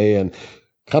Independence Day and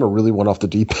kind of really went off the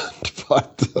deep end.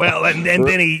 But, well, and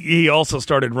then he also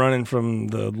started running from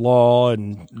the law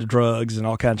and the drugs and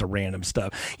all kinds of random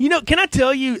stuff. Can I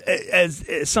tell you, as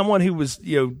someone who was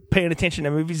paying attention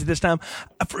to movies at this time,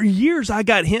 for years I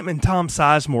got him and Tom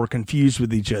Sizemore confused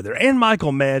with each other, and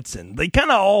Michael Madsen. They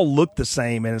kind of all look the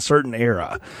same in a certain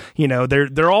era.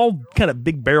 They're all kind of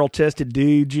big barrel chested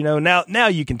dudes. Now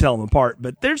you can tell them apart,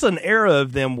 but there's an era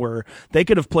of them where they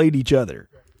could have played each other.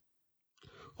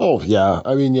 Oh, yeah.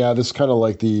 I mean, yeah, this kind of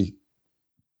like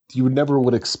you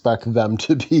would expect them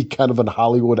to be kind of a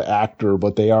Hollywood actor,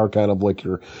 but they are kind of like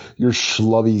your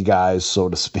schlubby guys, so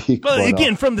to speak. Well,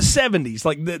 again, from the 70s,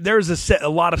 like there's a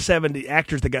lot of 70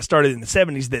 actors that got started in the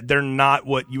 70s that they're not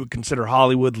what you would consider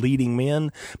Hollywood leading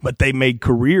men, but they made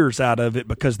careers out of it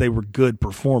because they were good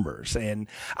performers. And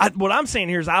what I'm saying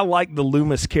here is I like the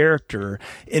Loomis character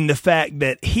in the fact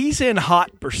that he's in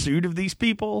hot pursuit of these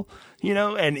people,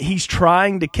 and he's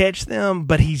trying to catch them,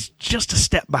 but he's just a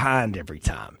step behind every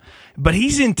time. But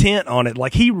he's intent on it.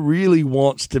 Like, he really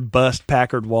wants to bust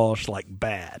Packard Walsh like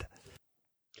bad.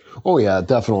 Oh, yeah,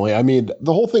 definitely. I mean,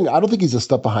 the whole thing, I don't think he's a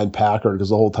step behind Packard because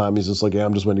the whole time he's just like, yeah,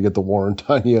 I'm just going to get the warrant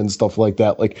on you and stuff like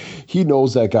that. Like, he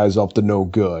knows that guy's up to no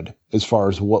good as far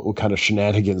as what kind of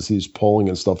shenanigans he's pulling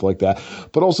and stuff like that.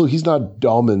 But also, he's not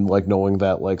dumb in, like, knowing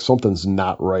that, like, something's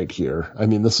not right here. I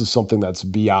mean, this is something that's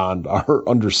beyond our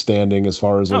understanding as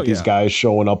far as, like, these guys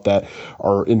showing up that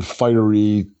are in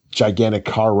fiery, gigantic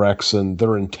car wrecks and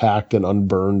they're intact and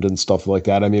unburned and stuff like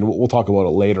that. I mean, we'll talk about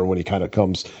it later when he kind of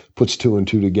puts two and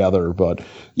two together. But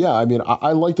yeah, I mean,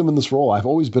 I liked him in this role. I've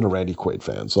always been a Randy Quaid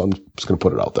fan, so I'm just going to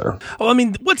put it out there. Well, I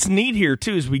mean, what's neat here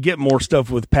too is we get more stuff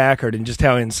with Packard and just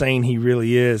how insane he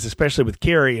really is, especially with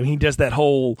Carrie. I mean, he does that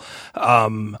whole,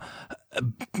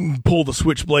 pull the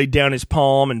switchblade down his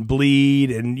palm and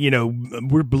bleed, and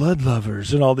we're blood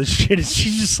lovers and all this shit. And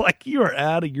she's just like, you are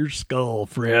out of your skull,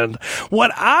 friend.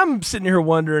 What I'm sitting here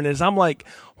wondering is, I'm like,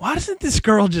 why doesn't this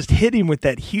girl just hit him with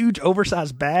that huge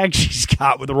oversized bag she's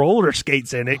got with roller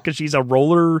skates in it because she's a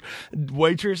roller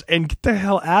waitress, and get the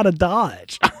hell out of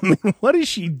Dodge? I mean, what is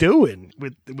she doing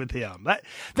with him?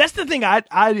 That's the thing I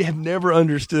have never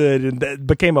understood, and that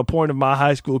became a point of my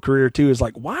high school career too, is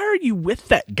like, why are you with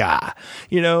that guy?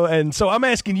 And so I'm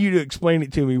asking you to explain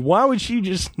it to me. Why would she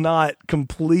just not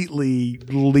completely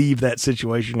leave that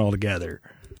situation altogether?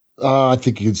 I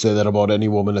think you could say that about any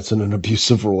woman that's in an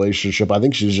abusive relationship. I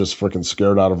think she's just freaking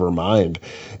scared out of her mind.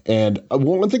 And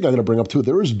one thing I'm going to bring up too,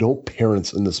 there is no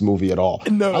parents in this movie at all.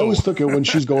 No. I always took it when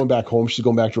she's going back home, she's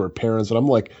going back to her parents, and I'm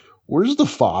like, where's the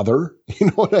father? You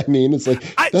know what I mean? It's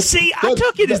like, I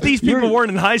took it as these people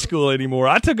weren't in high school anymore.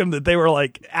 I took them that they were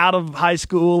like out of high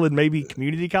school and maybe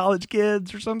community college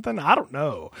kids or something. I don't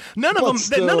know. None of them.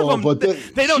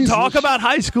 They don't talk about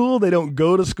high school. They don't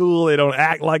go to school. They don't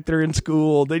act like they're in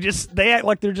school. They act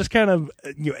like they're just kind of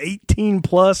 18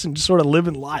 plus and just sort of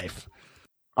living life.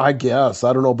 I guess.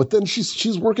 I don't know. But then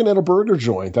she's working at a burger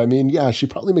joint. I mean, yeah, she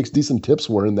probably makes decent tips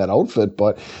wearing that outfit,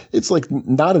 but it's like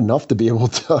not enough to be able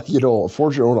to,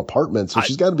 afford your own apartment. So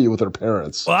she's got to be with her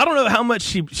parents. Well, I don't know how much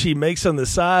she makes on the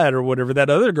side or whatever. That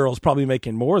other girl's probably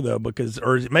making more though,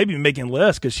 or maybe making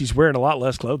less because she's wearing a lot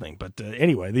less clothing. But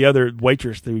anyway, the other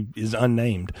waitress who is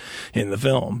unnamed in the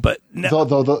film. But no,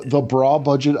 the bra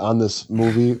budget on this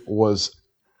movie was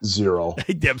zero.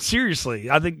 Yeah, seriously,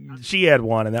 I think she had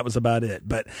one, and that was about it.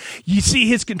 But you see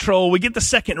his control. We get the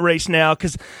second race now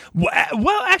because,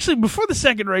 well, actually, before the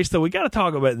second race, though, we got to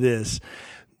talk about this.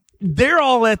 They're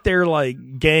all at their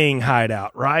like gang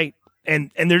hideout, right?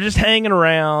 And they're just hanging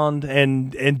around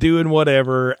and doing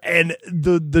whatever. And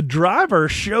the driver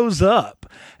shows up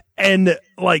and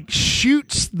like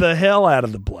shoots the hell out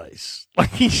of the place.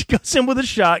 Like he goes in with a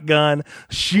shotgun,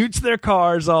 shoots their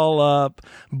cars all up,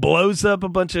 blows up a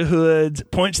bunch of hoods,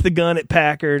 points the gun at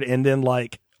Packard, and then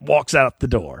like walks out the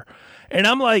door. And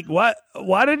I'm like, what?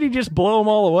 Why did he just blow them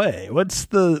all away? What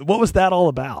was that all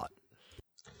about?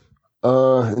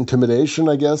 Intimidation,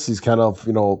 I guess. He's kind of,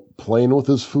 playing with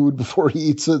his food before he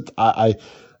eats it. I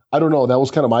don't know. That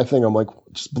was kind of my thing. I'm like,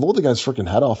 just blow the guy's freaking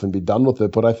head off and be done with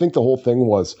it. But I think the whole thing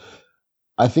was,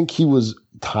 I think he was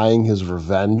tying his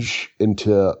revenge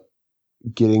into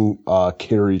getting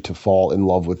Carrie to fall in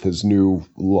love with his new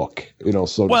look,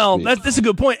 so well, that's a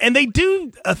good point. And they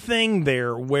do a thing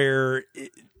there where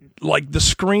like the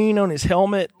screen on his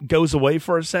helmet goes away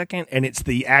for a second, and it's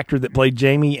the actor that played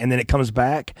Jamie, and then it comes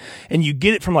back, and you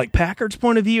get it from like Packard's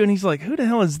point of view, and he's like, who the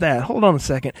hell is that? Hold on a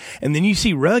second. And then you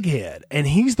see Rughead, and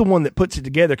he's the one that puts it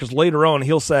together, because later on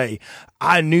he'll say,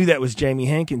 I knew that was Jamie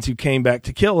Hankins who came back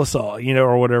to kill us all,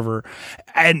 or whatever.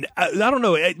 And I don't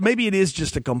know, maybe it is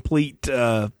just a complete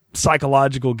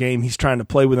psychological game he's trying to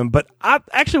play with him. But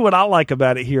what I like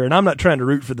about it here, and I'm not trying to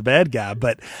root for the bad guy,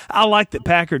 but I like that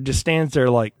Packard just stands there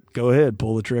like, go ahead,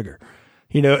 pull the trigger,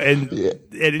 and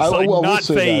it's not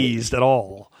fazed at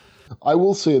all. I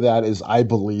will say that is, I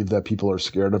believe that people are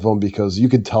scared of him, because you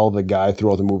could tell the guy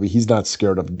throughout the movie, he's not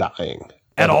scared of dying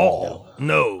at all.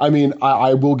 No. I mean,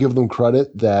 I will give them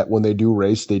credit that when they do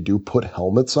race, they do put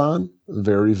helmets on.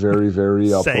 Very, very, very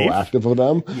proactive of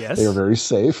them. Yes. They are very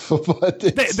safe. But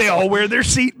they all wear their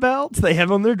seat belts. They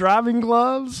have on their driving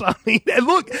gloves. I mean, and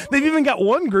look, they've even got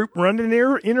one group running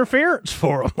interference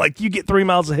for them. Like, you get 3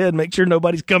 miles ahead, make sure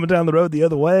nobody's coming down the road the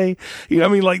other way. I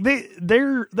mean, like,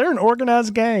 they're an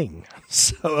organized gang.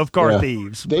 So, of car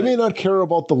thieves. They may not care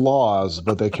about the laws,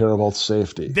 but they care about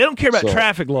safety. They don't care about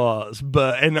traffic laws,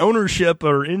 and ownership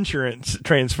or insurance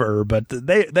transfer, but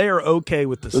they are okay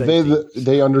with the safety.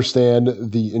 They understand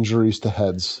the injuries to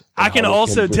heads. I can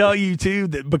also tell you too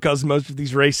that because most of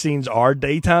these race scenes are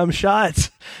daytime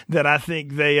shots, that I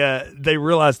think they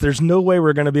realize there's no way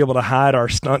we're going to be able to hide our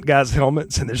stunt guys'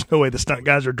 helmets, and there's no way the stunt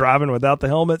guys are driving without the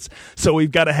helmets. So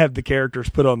we've got to have the characters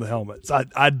put on the helmets.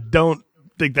 I don't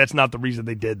think that's not the reason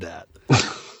they did that.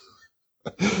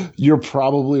 You're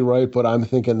probably right, but I'm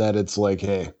thinking that it's like,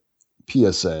 hey,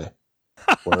 PSA.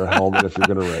 Wear a helmet if you're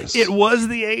going to race. It was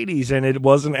the 80s, and it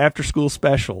was an after-school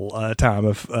special time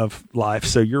of life,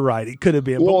 so you're right. It could have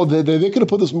been. Well, they could have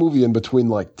put this movie in between,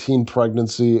 like, teen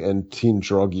pregnancy and teen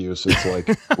drug use. It's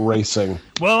like racing.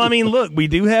 Well, I mean, look, we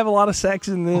do have a lot of sex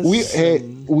in this.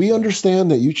 We understand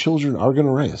that you children are going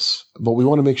to race, but we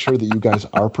want to make sure that you guys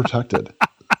are protected.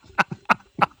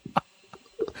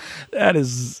 That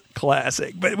is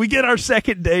classic. But we get our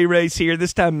second day race here.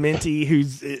 This time Minty,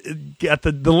 who's got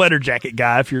the letter jacket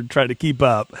guy, if you're trying to keep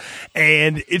up.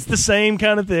 And it's the same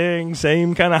kind of thing,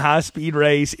 same kind of high-speed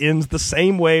race, ends the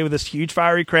same way with this huge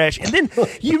fiery crash. And then,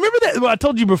 you remember that, I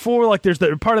told you before, like there's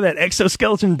the part of that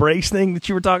exoskeleton brace thing that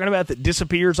you were talking about that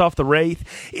disappears off the Wraith?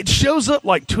 It shows up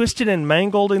like twisted and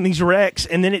mangled in these wrecks,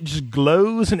 and then it just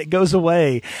glows and it goes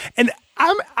away. And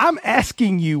I'm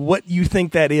asking you what you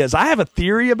think that is. I have a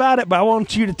theory about it, but I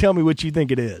want you to tell me what you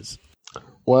think it is.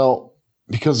 Well,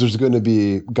 because there's going to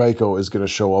be, Geico is going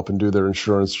to show up and do their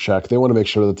insurance check. They want to make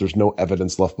sure that there's no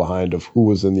evidence left behind of who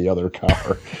was in the other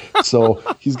car. So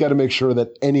he's got to make sure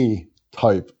that any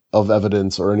type of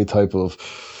evidence or any type of,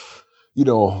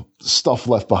 stuff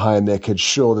left behind that could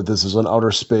show that this is an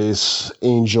outer space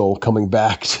angel coming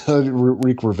back to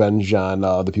wreak revenge on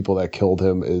the people that killed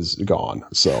him is gone.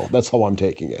 So that's how I'm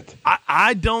taking it.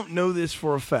 I don't know this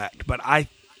for a fact, but I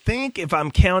think if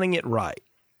I'm counting it right,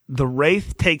 the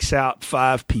Wraith takes out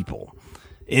 5 people.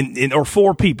 Or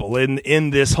 4 people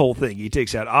in this whole thing. He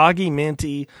takes out Augie,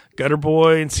 Minty, Gutter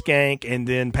Boy, and Skank, and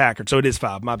then Packard. So it is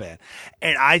 5, my bad.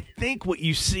 And I think what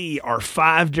you see are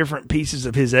 5 different pieces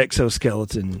of his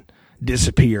exoskeleton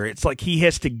disappear. It's like he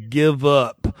has to give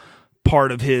up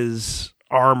part of his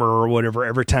armor or whatever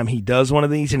every time he does one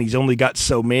of these, and he's only got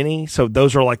so many. So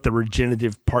those are like the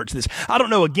regenerative parts of this. I don't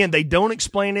know. Again, they don't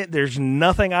explain it. There's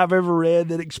nothing I've ever read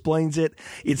that explains it.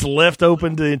 It's left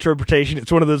open to interpretation.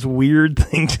 It's one of those weird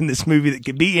things in this movie that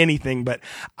could be anything, but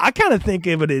I kind of think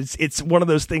of it as it's one of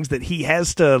those things that he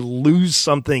has to lose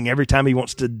something every time he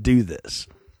wants to do this.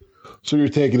 So you're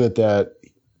taking it that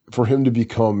for him to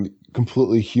become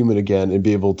completely human again and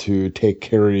be able to take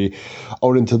Carrie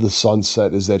out into the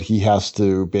sunset is that he has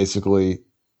to basically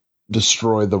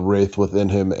destroy the Wraith within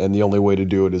him, and the only way to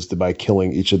do it is by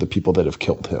killing each of the people that have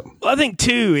killed him. Well, I think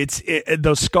too, it's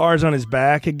those scars on his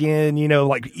back again.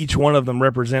 Like each one of them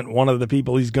represent one of the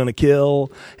people he's going to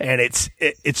kill, and it's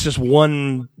just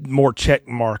one more check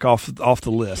mark off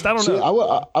the list. I don't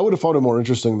know. I would have found it more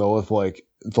interesting though if like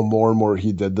the more and more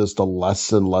he did this, the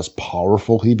less and less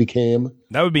powerful he became.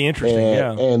 That would be interesting,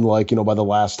 yeah. And like, by the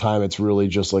last time, it's really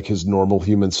just like his normal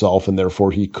human self, and therefore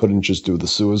he couldn't just do the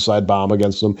suicide bomb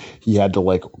against him. He had to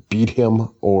like beat him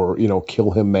or,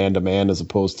 kill him man to man, as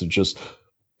opposed to just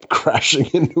crashing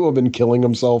into him and killing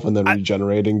himself and then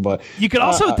regenerating. But you could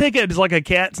also think it as like a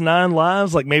cat's 9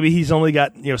 lives. Like maybe he's only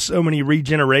got so many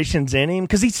regenerations in him,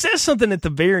 because he says something at the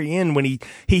very end when he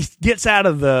gets out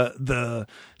of the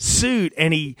suit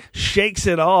and he shakes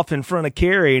it off in front of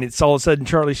Carrie, and it's all of a sudden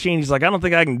Charlie Sheen. He's like, I don't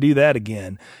think I can do that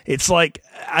again. It's like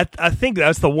I think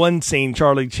that's the one scene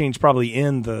Charlie Sheen's probably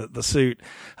in the suit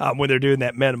when they're doing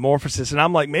that metamorphosis, and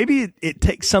I'm like, maybe it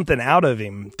takes something out of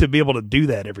him to be able to do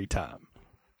that every time.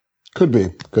 Could be.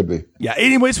 Yeah.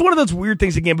 Anyway, it's one of those weird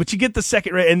things again, but you get the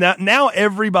second, and now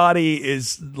everybody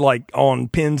is like on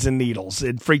pins and needles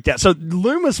and freaked out. So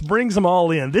Loomis brings them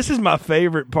all in. This is my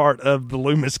favorite part of the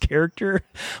Loomis character,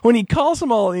 when he calls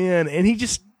them all in and he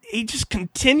just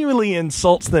continually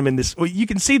insults them in this. Well, you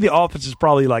can see the office is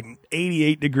probably like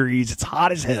 88 degrees. It's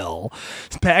hot as hell.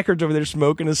 Packard's over there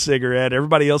smoking a cigarette.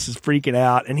 Everybody else is freaking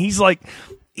out, and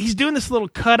he's doing this little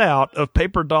cutout of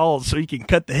paper dolls so he can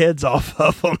cut the heads off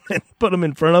of them and put them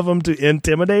in front of them to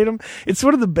intimidate them. It's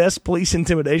one of the best police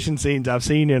intimidation scenes I've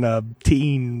seen in a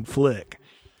teen flick.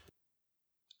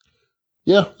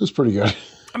 Yeah, it's pretty good.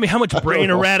 I mean, how much brain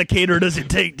eradicator does it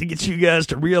take to get you guys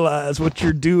to realize what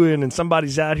you're doing, and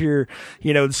somebody's out here,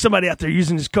 somebody out there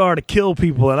using his car to kill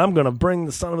people, and I'm going to bring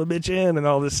the son of a bitch in and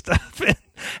all this stuff.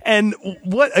 And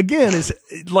what, again, is,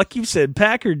 like you said,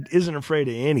 Packard isn't afraid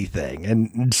of anything, and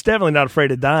it's definitely not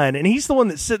afraid of dying. And he's the one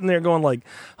that's sitting there going like,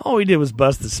 all he did was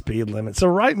bust the speed limit, so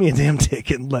write me a damn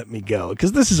ticket and let me go,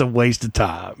 because this is a waste of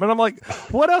time. And I'm like,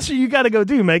 what else are you got to go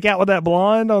do? Make out with that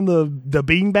blonde on the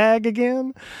beanbag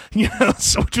again?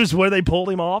 Which was where they pulled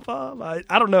him off of?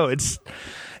 I don't know.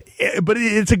 But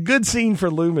it's a good scene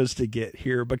for Loomis to get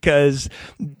here, because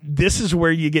this is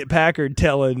where you get Packard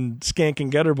telling Skank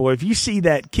and Gutter Boy, if you see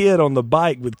that kid on the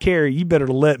bike with Carrie, you better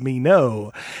let me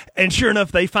know. And sure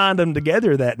enough, they find them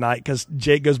together that night, because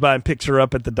Jake goes by and picks her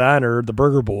up at the diner, the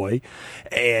Burger Boy,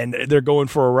 and they're going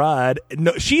for a ride.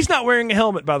 No, she's not wearing a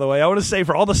helmet, by the way. I want to say,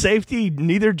 for all the safety,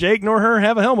 neither Jake nor her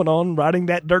have a helmet on riding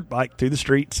that dirt bike through the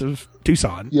streets of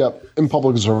Tucson. Yep. In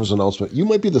public service announcement, you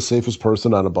might be the safest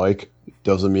person on a bike.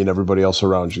 Doesn't mean everybody else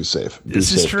around you safe.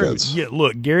 This is true. Kids. Yeah,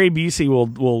 look, Gary Busey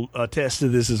will attest to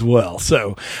this as well.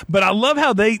 So, but I love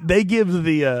how they give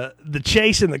the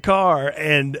chase in the car,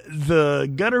 and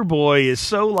the Gutter Boy is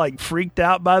so like freaked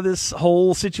out by this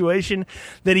whole situation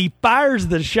that he fires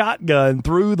the shotgun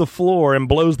through the floor and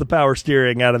blows the power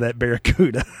steering out of that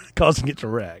Barracuda, causing it to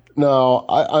wreck. No,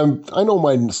 I know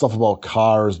my stuff about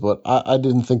cars, but I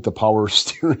didn't think the power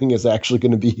steering is actually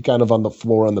going to be kind of on the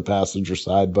floor on the passenger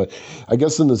side. But I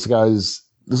guess in this guy's,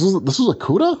 this was a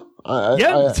Cuda?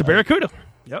 It's a Barracuda.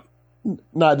 Yep.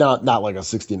 Not like a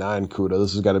 69 Cuda.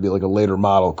 This has got to be like a later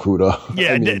model Cuda.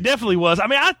 Yeah, it definitely was. I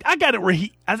mean, I got it where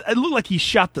it looked like he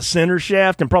shot the center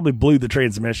shaft and probably blew the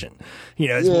transmission.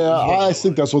 I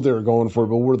think that's what they were going for,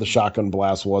 but where the shotgun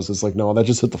blast was, it's like, no, that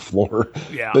just hit the floor.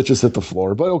 Yeah. That just hit the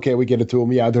floor. But okay, we get it to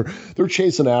him. Yeah, they're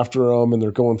chasing after him, and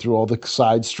they're going through all the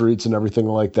side streets and everything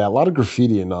like that. A lot of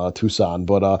graffiti in Tucson,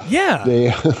 but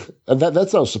they and that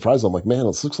sounds surprising. I'm like, man,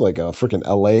 this looks like a freaking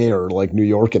LA or like New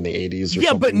York in the 80s or something.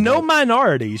 Yeah, but no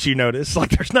minorities, you notice. Like,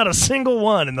 there's not a single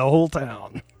one in the whole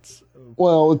town.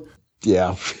 Well,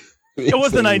 yeah. It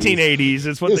was the 1980s.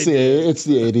 It's what they did. It's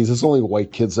the 80s. It's only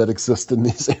white kids that exist in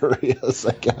these areas,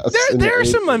 I guess. There are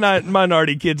some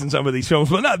minority kids in some of these films,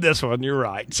 but not this one. You're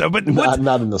right. So, but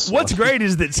not in this one. What's great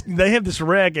is that they have this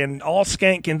wreck, and all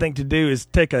Skank can think to do is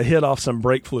take a hit off some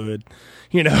brake fluid.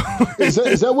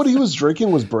 Is that what he was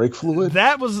drinking? Was brake fluid?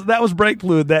 That was brake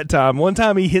fluid that time. One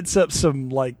time he hits up some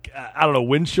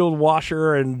windshield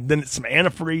washer, and then it's some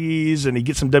antifreeze, and he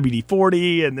gets some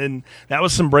WD-40, and then that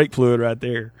was some brake fluid right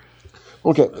there.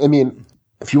 Okay, I mean,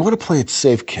 if you want to play it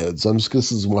safe, kids,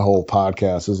 this is my whole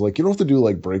podcast, is like, you don't have to do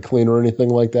like brake clean or anything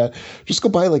like that. Just go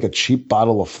buy like a cheap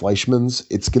bottle of Fleischmann's.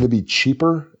 It's going to be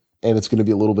cheaper, and it's going to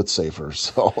be a little bit safer.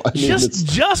 So I mean,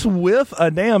 just with a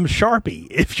damn Sharpie,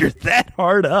 if you're that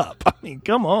hard up. I mean,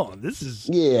 come on, this is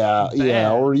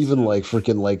yeah, or even like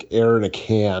freaking like air in a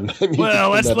can. I mean, well,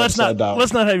 let's not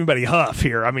have anybody huff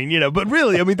here. I mean, but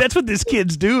really, I mean, that's what this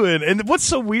kid's doing. And what's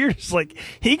so weird is like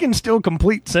he can still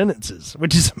complete sentences,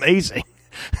 which is amazing.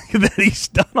 That he's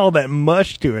done all that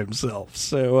mush to himself.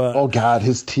 So, oh God,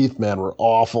 his teeth, man, were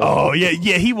awful. Oh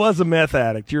yeah, he was a meth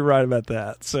addict. You're right about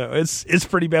that. So it's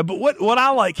pretty bad. But what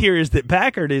I like here is that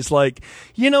Packard is like,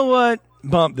 you know what?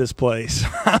 Bump this place.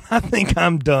 I think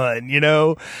I'm done,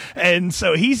 And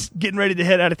so he's getting ready to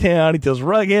head out of town. He tells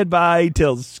Rughead bye. He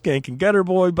tells Skank and Gutter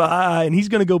Boy bye. And he's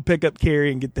going to go pick up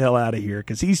Carrie and get the hell out of here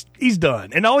because he's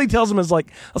done. And all he tells them is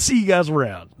like, I'll see you guys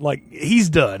around. Like, he's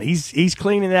done. He's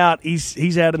cleaning out. He's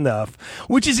had enough,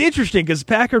 which is interesting because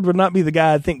Packard would not be the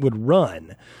guy I think would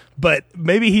run. But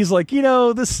maybe he's like,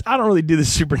 this, I don't really do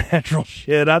this supernatural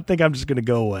shit. I think I'm just going to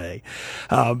go away.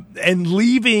 And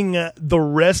leaving the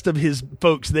rest of his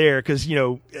folks there because,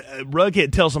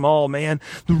 Rughead tells them all, man,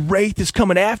 the Wraith is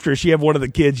coming after us. You have one of the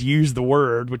kids use the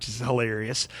word, which is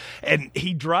hilarious. And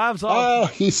he drives off. Oh,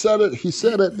 he said it. He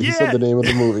said it. Yeah. He said the name of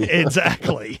the movie.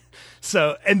 Exactly.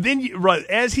 So, and then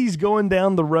as he's going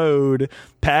down the road,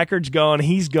 Packard's gone,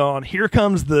 he's gone. Here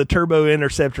comes the Turbo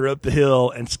Interceptor up the hill,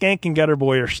 and Skank and Gutter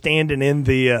Boy are standing in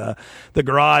the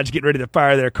garage, getting ready to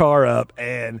fire their car up,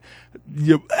 and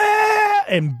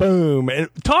and boom! And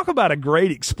talk about a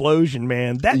great explosion,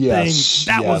 man! That was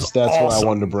that's awesome. What I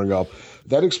wanted to bring up.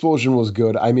 That explosion was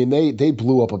good. I mean, they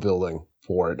blew up a building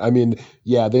for it. I mean,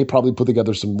 yeah, they probably put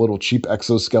together some little cheap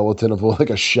exoskeleton of like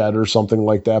a shed or something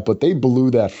like that, but they blew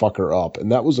that fucker up,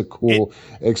 and that was a cool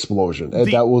explosion.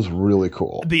 And that was really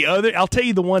cool. I'll tell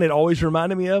you the one it always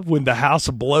reminded me of when the house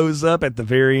blows up at the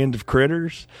very end of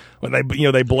Critters. When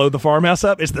they blow the farmhouse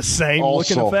up, it's the same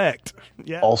looking effect.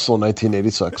 Yeah. Also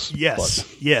 1986.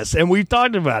 Yes, and we've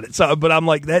talked about it. So, but I'm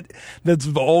like that's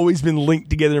always been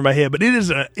linked together in my head. But it is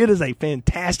a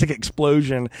fantastic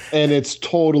explosion, and it's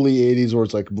totally 80s where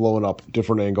it's like blowing up,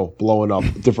 different angle, blowing up,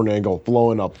 different angle,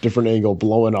 blowing up, different angle,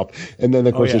 blowing up, and then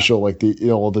of course they show like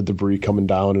the all the debris coming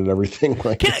down and everything.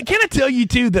 Like, can I tell you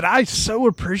too that I so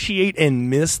appreciate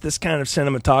and miss this kind of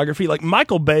cinematography? Like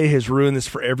Michael Bay has ruined this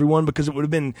for everyone because it would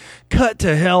have been cut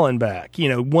to hell and back.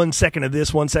 1 second of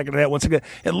this, 1 second of that, 1 second.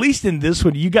 At least in this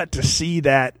one, you got to see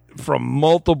that from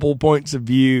multiple points of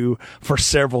view for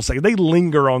several seconds. They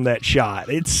linger on that shot.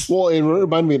 It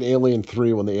reminded me of Alien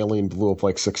 3 when the alien blew up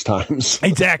like 6 times.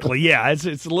 Exactly. Yeah,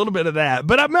 it's a little bit of that.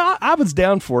 But I was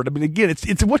down for it. I mean, again,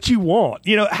 it's what you want.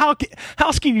 How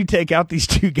else can you take out these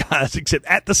two guys except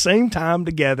at the same time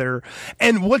together?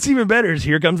 And what's even better is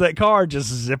here comes that car just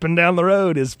zipping down the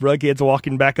road as Rughead's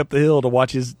walking back up the hill to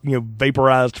watch his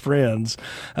vaporized friends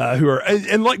who are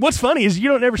and like what's funny is you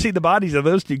don't ever see the bodies of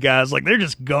those two guys. Like they're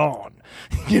just gone.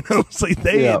 It's like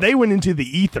they went into the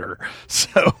ether.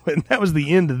 So, and that was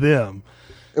the end of them.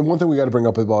 And one thing we got to bring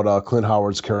up about Clint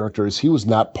Howard's character is he was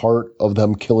not part of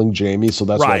them killing Jamie, so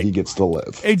that's why he gets to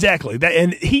live. Exactly.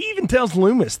 And he even tells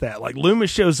Loomis that. Like,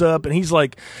 Loomis shows up, and he's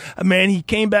like, man, he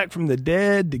came back from the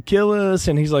dead to kill us,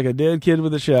 and he's like a dead kid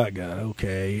with a shotgun.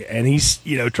 Okay. And he's,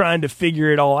 trying to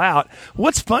figure it all out.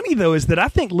 What's funny, though, is that I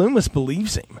think Loomis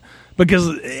believes him. Because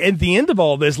at the end of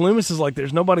all this, Loomis is like,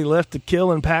 there's nobody left to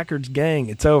kill in Packard's gang.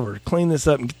 It's over. Clean this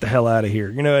up and get the hell out of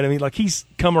here. You know what I mean? Like, he's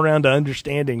come around to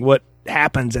understanding what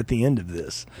happens at the end of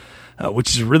this,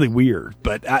 which is really weird.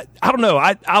 But I don't know.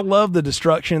 I love the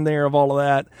destruction there of all of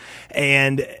that.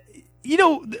 And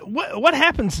what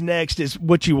happens next is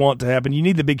what you want to happen. You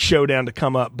need the big showdown to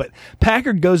come up, but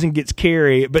Packard goes and gets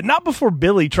Carrie, but not before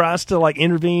Billy tries to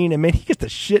intervene, and man, he gets the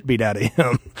shit beat out of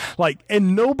him.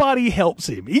 And nobody helps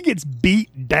him. He gets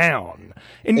beat down.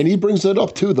 And he brings it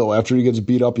up too, though. After he gets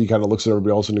beat up, he kind of looks at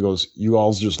everybody else and he goes, "You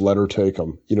all just let her take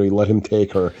him. You let him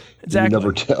take her. Exactly. You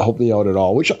never help me out at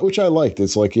all," which I liked.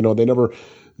 It's like, they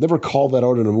never called that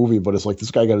out in a movie, but it's like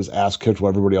this guy got his ass kicked while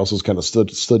everybody else was kind of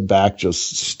stood back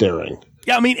just staring.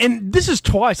 Yeah, I mean, and this is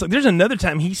twice. Like, there's another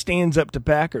time he stands up to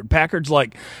Packard. Packard's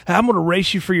like, "I'm going to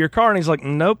race you for your car," and he's like,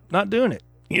 "Nope, not doing it."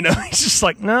 He's just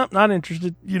like, "No, not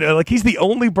interested." Like he's the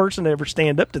only person to ever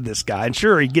stand up to this guy. And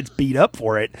sure, he gets beat up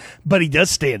for it, but he does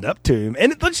stand up to him.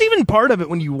 And it's even part of it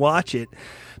when you watch it.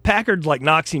 Packard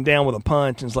knocks him down with a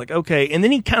punch and is like, okay. And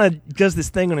then he kind of does this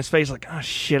thing on his face like, oh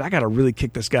shit, I got to really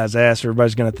kick this guy's ass.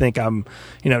 Everybody's going to think I'm,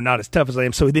 not as tough as I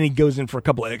am. So then he goes in for a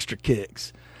couple of extra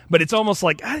kicks. But it's almost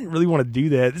like, I didn't really want to do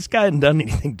that. This guy hadn't done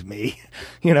anything to me.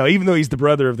 Even though he's the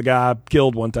brother of the guy I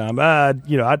killed one time, I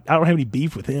don't have any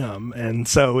beef with him. And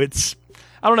so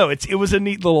I don't know. It was a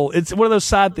neat it's one of those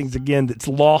side things, again, that's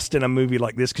lost in a movie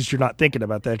like this because you're not thinking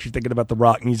about that. You're thinking about the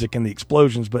rock music and the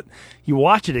explosions, but you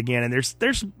watch it again and there's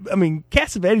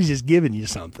Cassavetes is giving you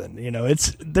something.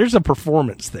 There's a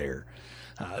performance there.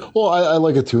 Well, I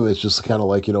like it too. It's just kind of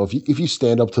like, if you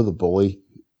stand up to the bully,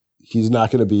 he's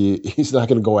not going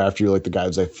to go after you like the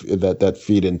guys that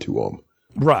feed into him.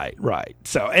 Right.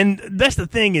 So, and that's the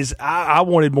thing is I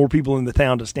wanted more people in the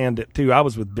town to stand up too. I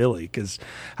was with Billy because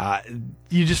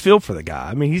you just feel for the guy.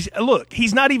 I mean,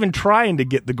 he's not even trying to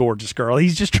get the gorgeous girl.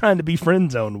 He's just trying to be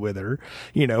friend zoned with her,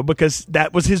 because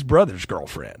that was his brother's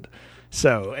girlfriend.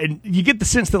 So, and you get the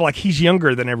sense that he's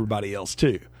younger than everybody else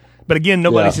too. But again,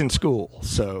 nobody's in school,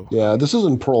 so yeah, this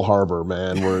isn't Pearl Harbor,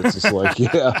 man, where it's just like,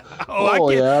 yeah,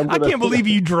 I can't believe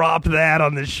you dropped that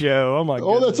on the show. Oh my god!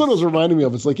 Oh, that's what it was reminding me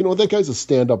of. It's like, that guy's a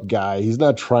stand-up guy. He's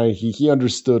not trying. He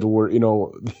understood where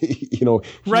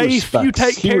Rafe, you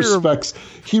take care of.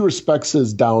 He respects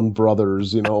his down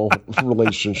brothers,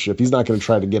 relationship. He's not going to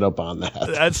try to get up on that.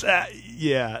 That's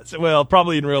yeah. So, well,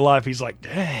 probably in real life, he's like,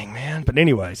 dang man. But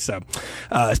anyway, so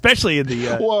especially in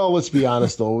the well, let's be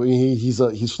honest though. He's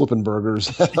flipping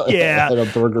burgers at a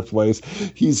burger place.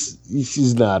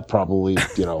 He's not probably,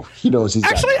 he knows he's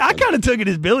actually. I kind of took it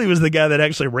as Billy was the guy that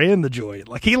actually ran the joint.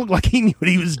 Like he looked like he knew what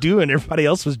he was doing. Everybody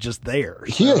else was just there.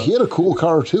 So. He had a cool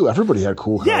car too. Everybody had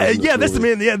cool cars. Yeah. That's the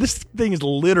man. Yeah, this thing is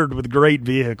littered with great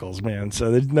vehicles, man.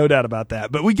 So there's no doubt about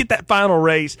that. But we get that final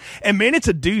race, and man, it's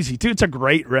a doozy too. It's a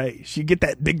great race. You get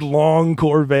that big long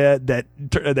Corvette,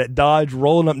 that Dodge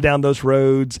rolling up and down those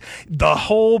roads. The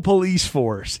whole police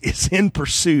force is in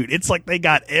pursuit. It's like they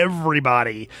got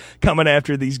everybody coming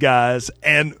after these guys.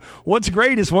 And what's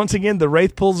great is once again the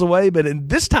Wraith pulls away, but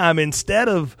this time instead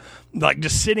of like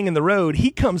just sitting in the road,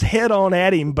 he comes head on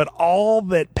at him, but all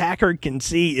that Packard can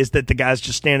see is that the guy's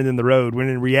just standing in the road, when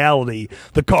in reality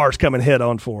the car's coming head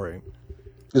on for him.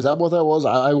 Is that what that was?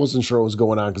 I wasn't sure what was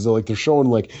going on, because they're showing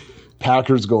like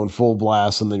Packard's going full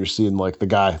blast, and then you're seeing like the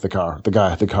car.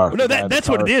 No, that's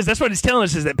what it is. That's what he's telling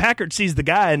us, is that Packard sees the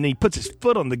guy and he puts his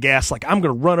foot on the gas like, I'm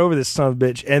going to run over this son of a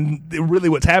bitch. And really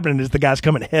what's happening is the guy's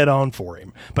coming head on for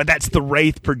him. But that's the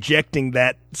Wraith projecting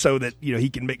that so that, he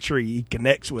can make sure he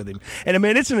connects with him. And I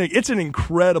mean, it's an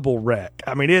incredible wreck.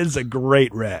 I mean, it is a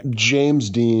great wreck. James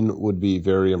Dean would be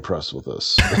very impressed with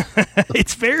this.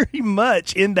 It's very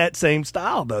much in that same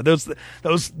style though. Those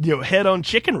head on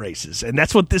chicken races. And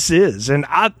that's what this is. And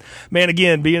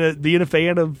again, being a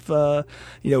fan of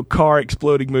car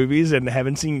exploding movies and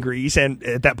having seen Grease, and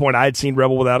at that point I had seen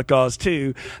Rebel Without a Cause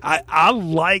too. I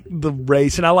like the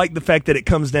race, and I like the fact that it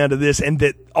comes down to this, and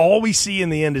that all we see in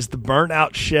the end is the burnt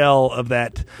out shell of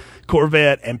that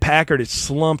Corvette, and Packard is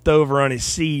slumped over on his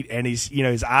seat, and he's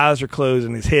his eyes are closed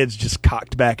and his head's just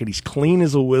cocked back, and he's clean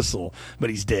as a whistle, but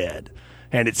he's dead.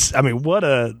 And what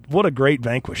a great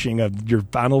vanquishing of your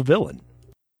final villain.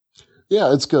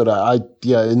 Yeah, it's good.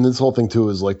 And this whole thing too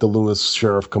is like the Loomis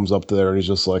sheriff comes up there and he's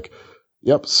just like,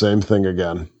 yep, same thing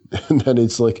again. And then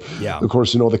it's like, of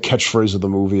course, the catchphrase of the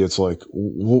movie, it's like,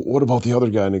 what about the other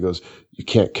guy? And he goes, you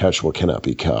can't catch what cannot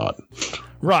be caught.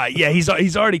 Right. Yeah,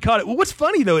 he's already caught it. Well, what's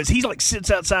funny though is he's like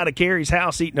sits outside of Carrie's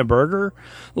house eating a burger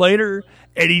later,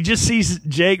 and he just sees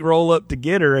Jake roll up to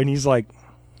get her, and he's like,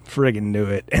 friggin' knew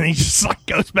it. And he just like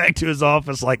goes back to his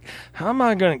office like, how am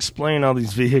I going to explain all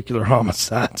these vehicular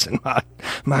homicides in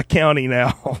my county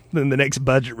now in the next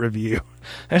budget review?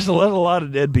 There's a lot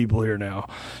of dead people here now.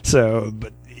 So,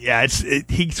 but yeah,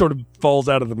 he sort of falls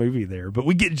out of the movie there. But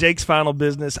we get Jake's final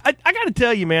business. I got to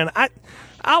tell you, man,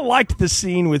 I liked the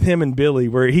scene with him and Billy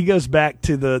where he goes back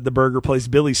to the burger place.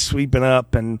 Billy's sweeping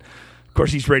up, and of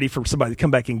course he's ready for somebody to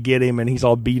come back and get him, and he's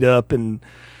all beat up, and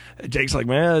Jake's like,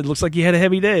 man, it looks like you had a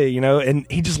heavy day, and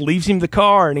he just leaves him the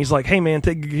car, and he's like, hey, man,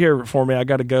 take good care of it for me. I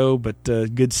got to go, but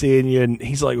good seeing you. And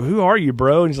he's like, who are you,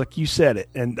 bro? And he's like, you said it.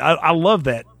 And I love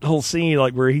that whole scene,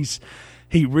 like where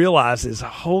he realizes,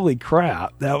 holy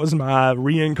crap, that was my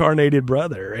reincarnated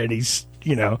brother. And he's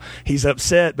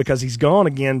upset because he's gone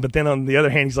again. But then on the other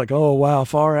hand, he's like, oh, wow,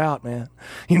 far out, man,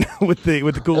 with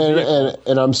the cool.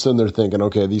 And I'm sitting there thinking,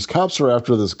 okay, these cops are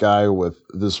after this guy with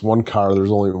this one car.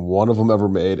 There's only one of them ever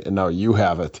made, and now you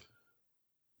have it.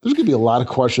 There's going to be a lot of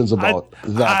questions about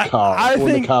that car. I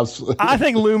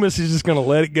think Loomis is just going to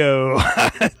let it go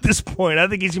at this point. I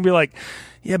think he's going to be like,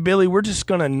 yeah, Billy, we're just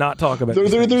going to not talk about it.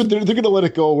 They're going to let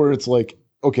it go where it's like,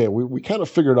 okay, we kind of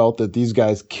figured out that these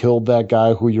guys killed that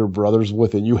guy who your brother's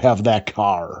with, and you have that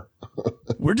car.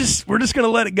 We're just gonna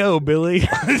let it go, Billy.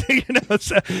 But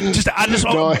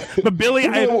Billy,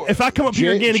 if I come up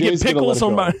here again and get pickles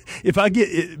on my, if I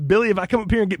come up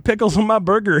here and get pickles on my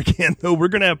burger again, though, we're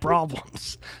gonna have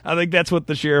problems. I think that's what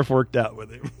the sheriff worked out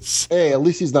with him. Hey, at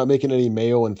least he's not making any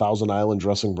mayo and Thousand Island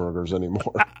dressing burgers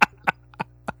anymore.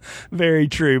 Very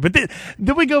true. But then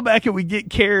we go back and we get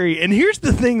Carrie, and here's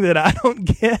the thing that I don't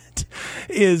get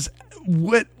is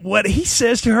what he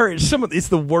says to her. It's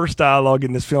the worst dialogue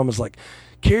in this film. Is like,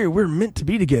 Carrie, we're meant to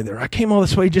be together. I came all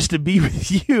this way just to be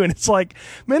with you. And it's like,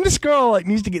 man, this girl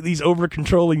needs to get these over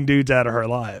controlling dudes out of her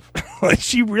life.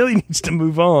 She really needs to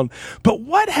move on. But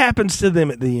what happens to them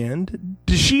at the end?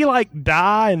 Does she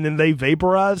die and then they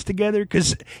vaporize together?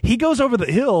 Because he goes over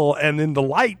the hill and then the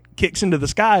light kicks into the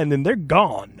sky and then they're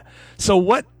gone. So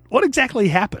what exactly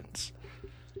happens?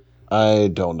 I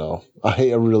don't know.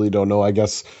 I really don't know. I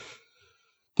guess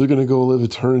they're going to go live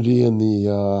eternity in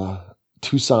the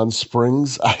Tucson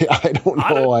Springs. I don't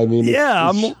know. I mean,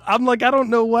 I'm like, I don't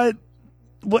know what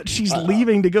she's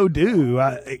leaving to go do,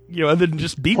 other than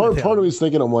just be with him. Part of me is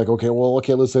thinking, I'm like, okay,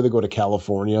 let's say they go to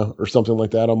California or something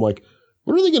like that. I'm like,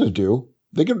 what are they going to do?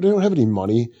 They don't have any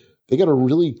money. They got a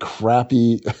really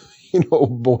crappy,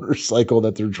 motorcycle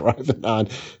that they're driving on.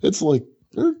 It's like,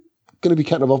 they're going to be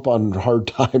kind of up on hard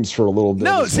times for a little bit.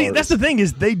 No, see, that's the thing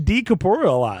is they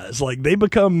decorporealize. Like, they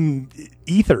become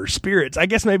ether spirits. I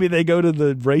guess maybe they go to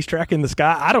the racetrack in the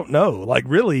sky. I don't know. Like,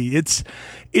 really, it's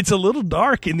a little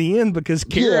dark in the end because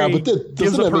Carrie doesn't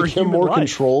that make him more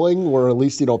controlling? Or at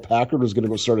least, Packard was going to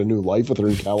go start a new life with her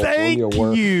in California.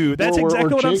 Thank you. That's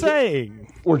exactly what I'm saying.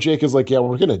 Where Jake is like, yeah,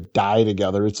 we're going to die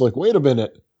together. It's like, wait a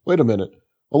minute.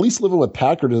 At least living with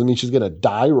Packard doesn't mean she's going to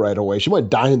die right away. She might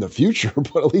die in the future,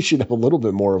 but at least she'd have a little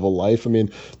bit more of a life. I mean,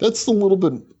 that's a little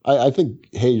bit, I think,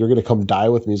 hey, you're going to come die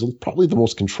with me is probably the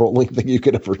most controlling thing you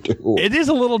could ever do. It is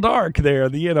a little dark there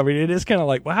at the end. I mean, it is kind of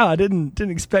like, wow, I didn't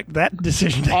expect that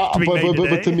decision to be made today.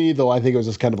 But to me, though, I think it was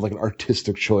just kind of like an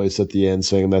artistic choice at the end,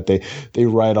 saying that they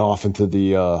ride off into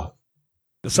the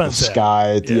sunset. The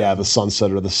sky, the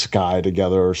sunset or the sky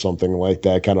together or something like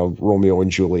that, kind of Romeo and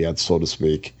Juliet, so to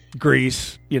speak.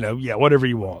 Grease, whatever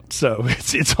you want. So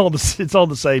it's all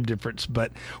the same difference.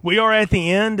 But we are at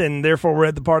the end, and therefore we're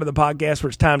at the part of the podcast where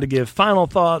it's time to give final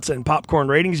thoughts and popcorn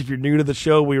ratings. If you're new to the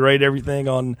show, we rate everything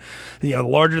on, the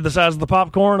larger the size of the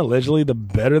popcorn, allegedly the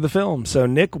better the film. So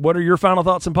Nick, what are your final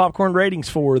thoughts and popcorn ratings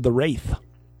for The Wraith?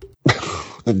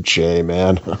 Jay,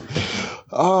 man.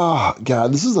 Oh,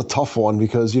 God, this is a tough one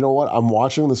because you know what? I'm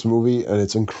watching this movie and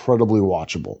it's incredibly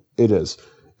watchable. It is.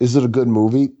 Is it a good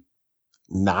movie?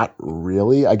 Not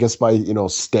really. I guess by,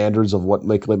 standards of what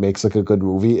makes like a good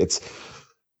movie, it's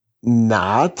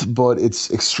not, but it's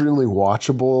extremely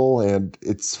watchable and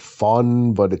it's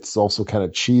fun, but it's also kind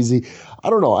of cheesy. I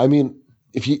don't know. I mean,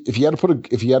 if you had to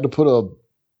put a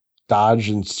Dodge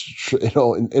and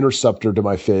an Interceptor to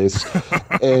my face,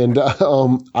 and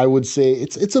I would say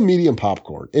it's a medium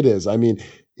popcorn. It is. I mean,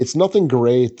 it's nothing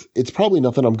great. It's probably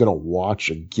nothing I'm going to watch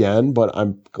again, but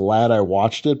I'm glad I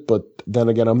watched it. But then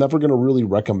again, I'm never going to really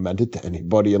recommend it to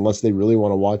anybody unless they really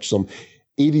want to watch some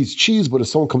 80s cheese. But if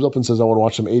someone comes up and says, I want to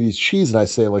watch some 80s cheese, and I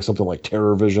say like something like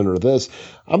Terror Vision or this,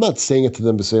 I'm not saying it to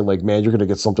them to say like, man, you're going to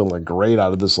get something like great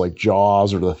out of this, like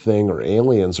Jaws or The Thing or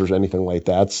Aliens or anything like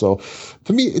that. So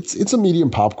to me, it's a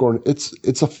medium popcorn.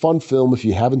 It's a fun film. If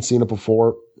you haven't seen it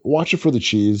before, watch it for the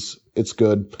cheese. It's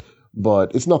good,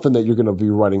 but it's nothing that you're going to be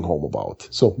writing home about.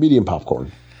 So medium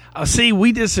popcorn. See,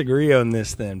 we disagree on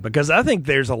this then, because I think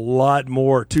there's a lot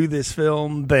more to this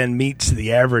film than meets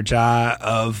the average eye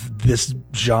of this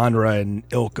genre and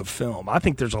ilk of film. I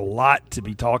think there's a lot to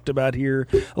be talked about here.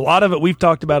 A lot of it we've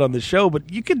talked about on the show,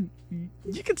 but you could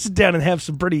sit down and have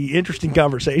some pretty interesting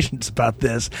conversations about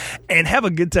this and have a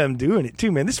good time doing it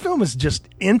too, man. This film is just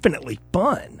infinitely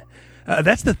fun.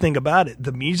 That's the thing about it.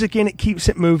 The music in it keeps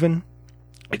it moving.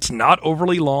 It's not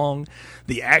overly long.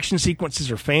 The action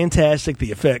sequences are fantastic.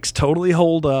 The effects totally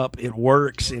hold up. It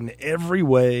works in every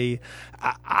way.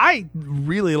 I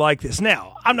really like this.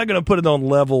 Now, I'm not going to put it on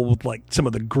level with like some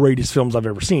of the greatest films I've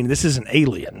ever seen. This isn't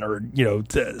Alien or,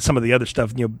 some of the other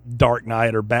stuff, Dark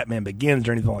Knight or Batman Begins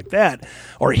or anything like that,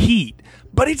 or Heat.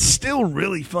 But it's still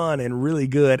really fun and really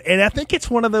good. And I think it's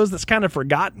one of those that's kind of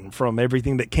forgotten from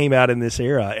everything that came out in this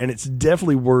era. And it's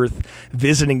definitely worth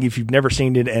visiting if you've never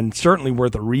seen it, and certainly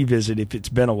worth a revisit if it's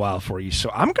been a while for you. So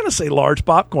I'm going to say large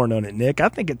popcorn on it, Nick. I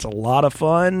think it's a lot of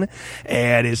fun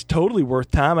and it's totally worth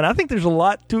time. And I think there's a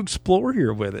lot to explore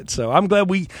here with it. So I'm glad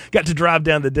we got to drive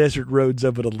down the desert roads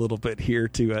of it a little bit here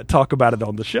to talk about it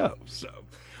on the show. So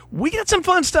we got some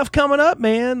fun stuff coming up,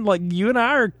 man. Like you and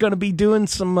I are going to be doing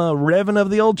some revving of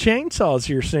the old chainsaws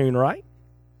here soon, right?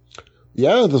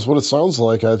 Yeah, that's what it sounds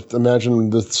like. I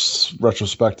imagine this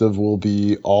retrospective will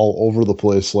be all over the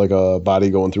place like a body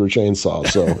going through a chainsaw.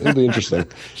 So it'll be interesting.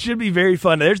 Should be very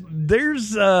fun. There's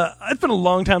it's been a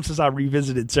long time since I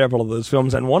revisited several of those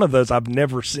films, and one of those I've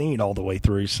never seen all the way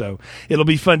through. So it'll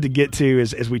be fun to get to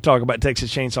as we talk about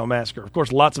Texas Chainsaw Massacre. Of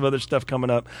course, lots of other stuff coming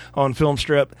up on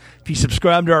Filmstrip. If you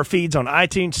subscribe to our feeds on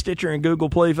iTunes, Stitcher, and Google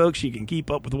Play, folks, you can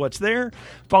keep up with what's there.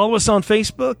 Follow us on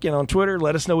Facebook and on Twitter.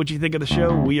 Let us know what you think of the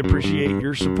show. We appreciate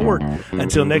your support.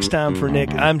 Until next time, for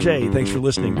Nick, I'm Jay. Thanks for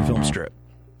listening to Filmstrip.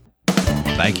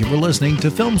 Thank you for listening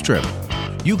to Filmstrip.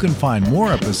 You can find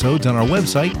more episodes on our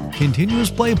website,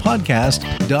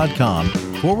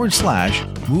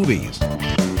 continuousplaypodcast.com/movies.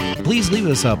 Please leave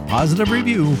us a positive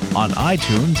review on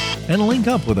iTunes and link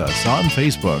up with us on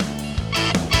Facebook.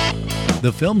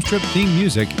 The Filmstrip theme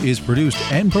music is produced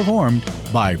and performed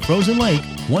by Frozen Lake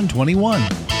 121.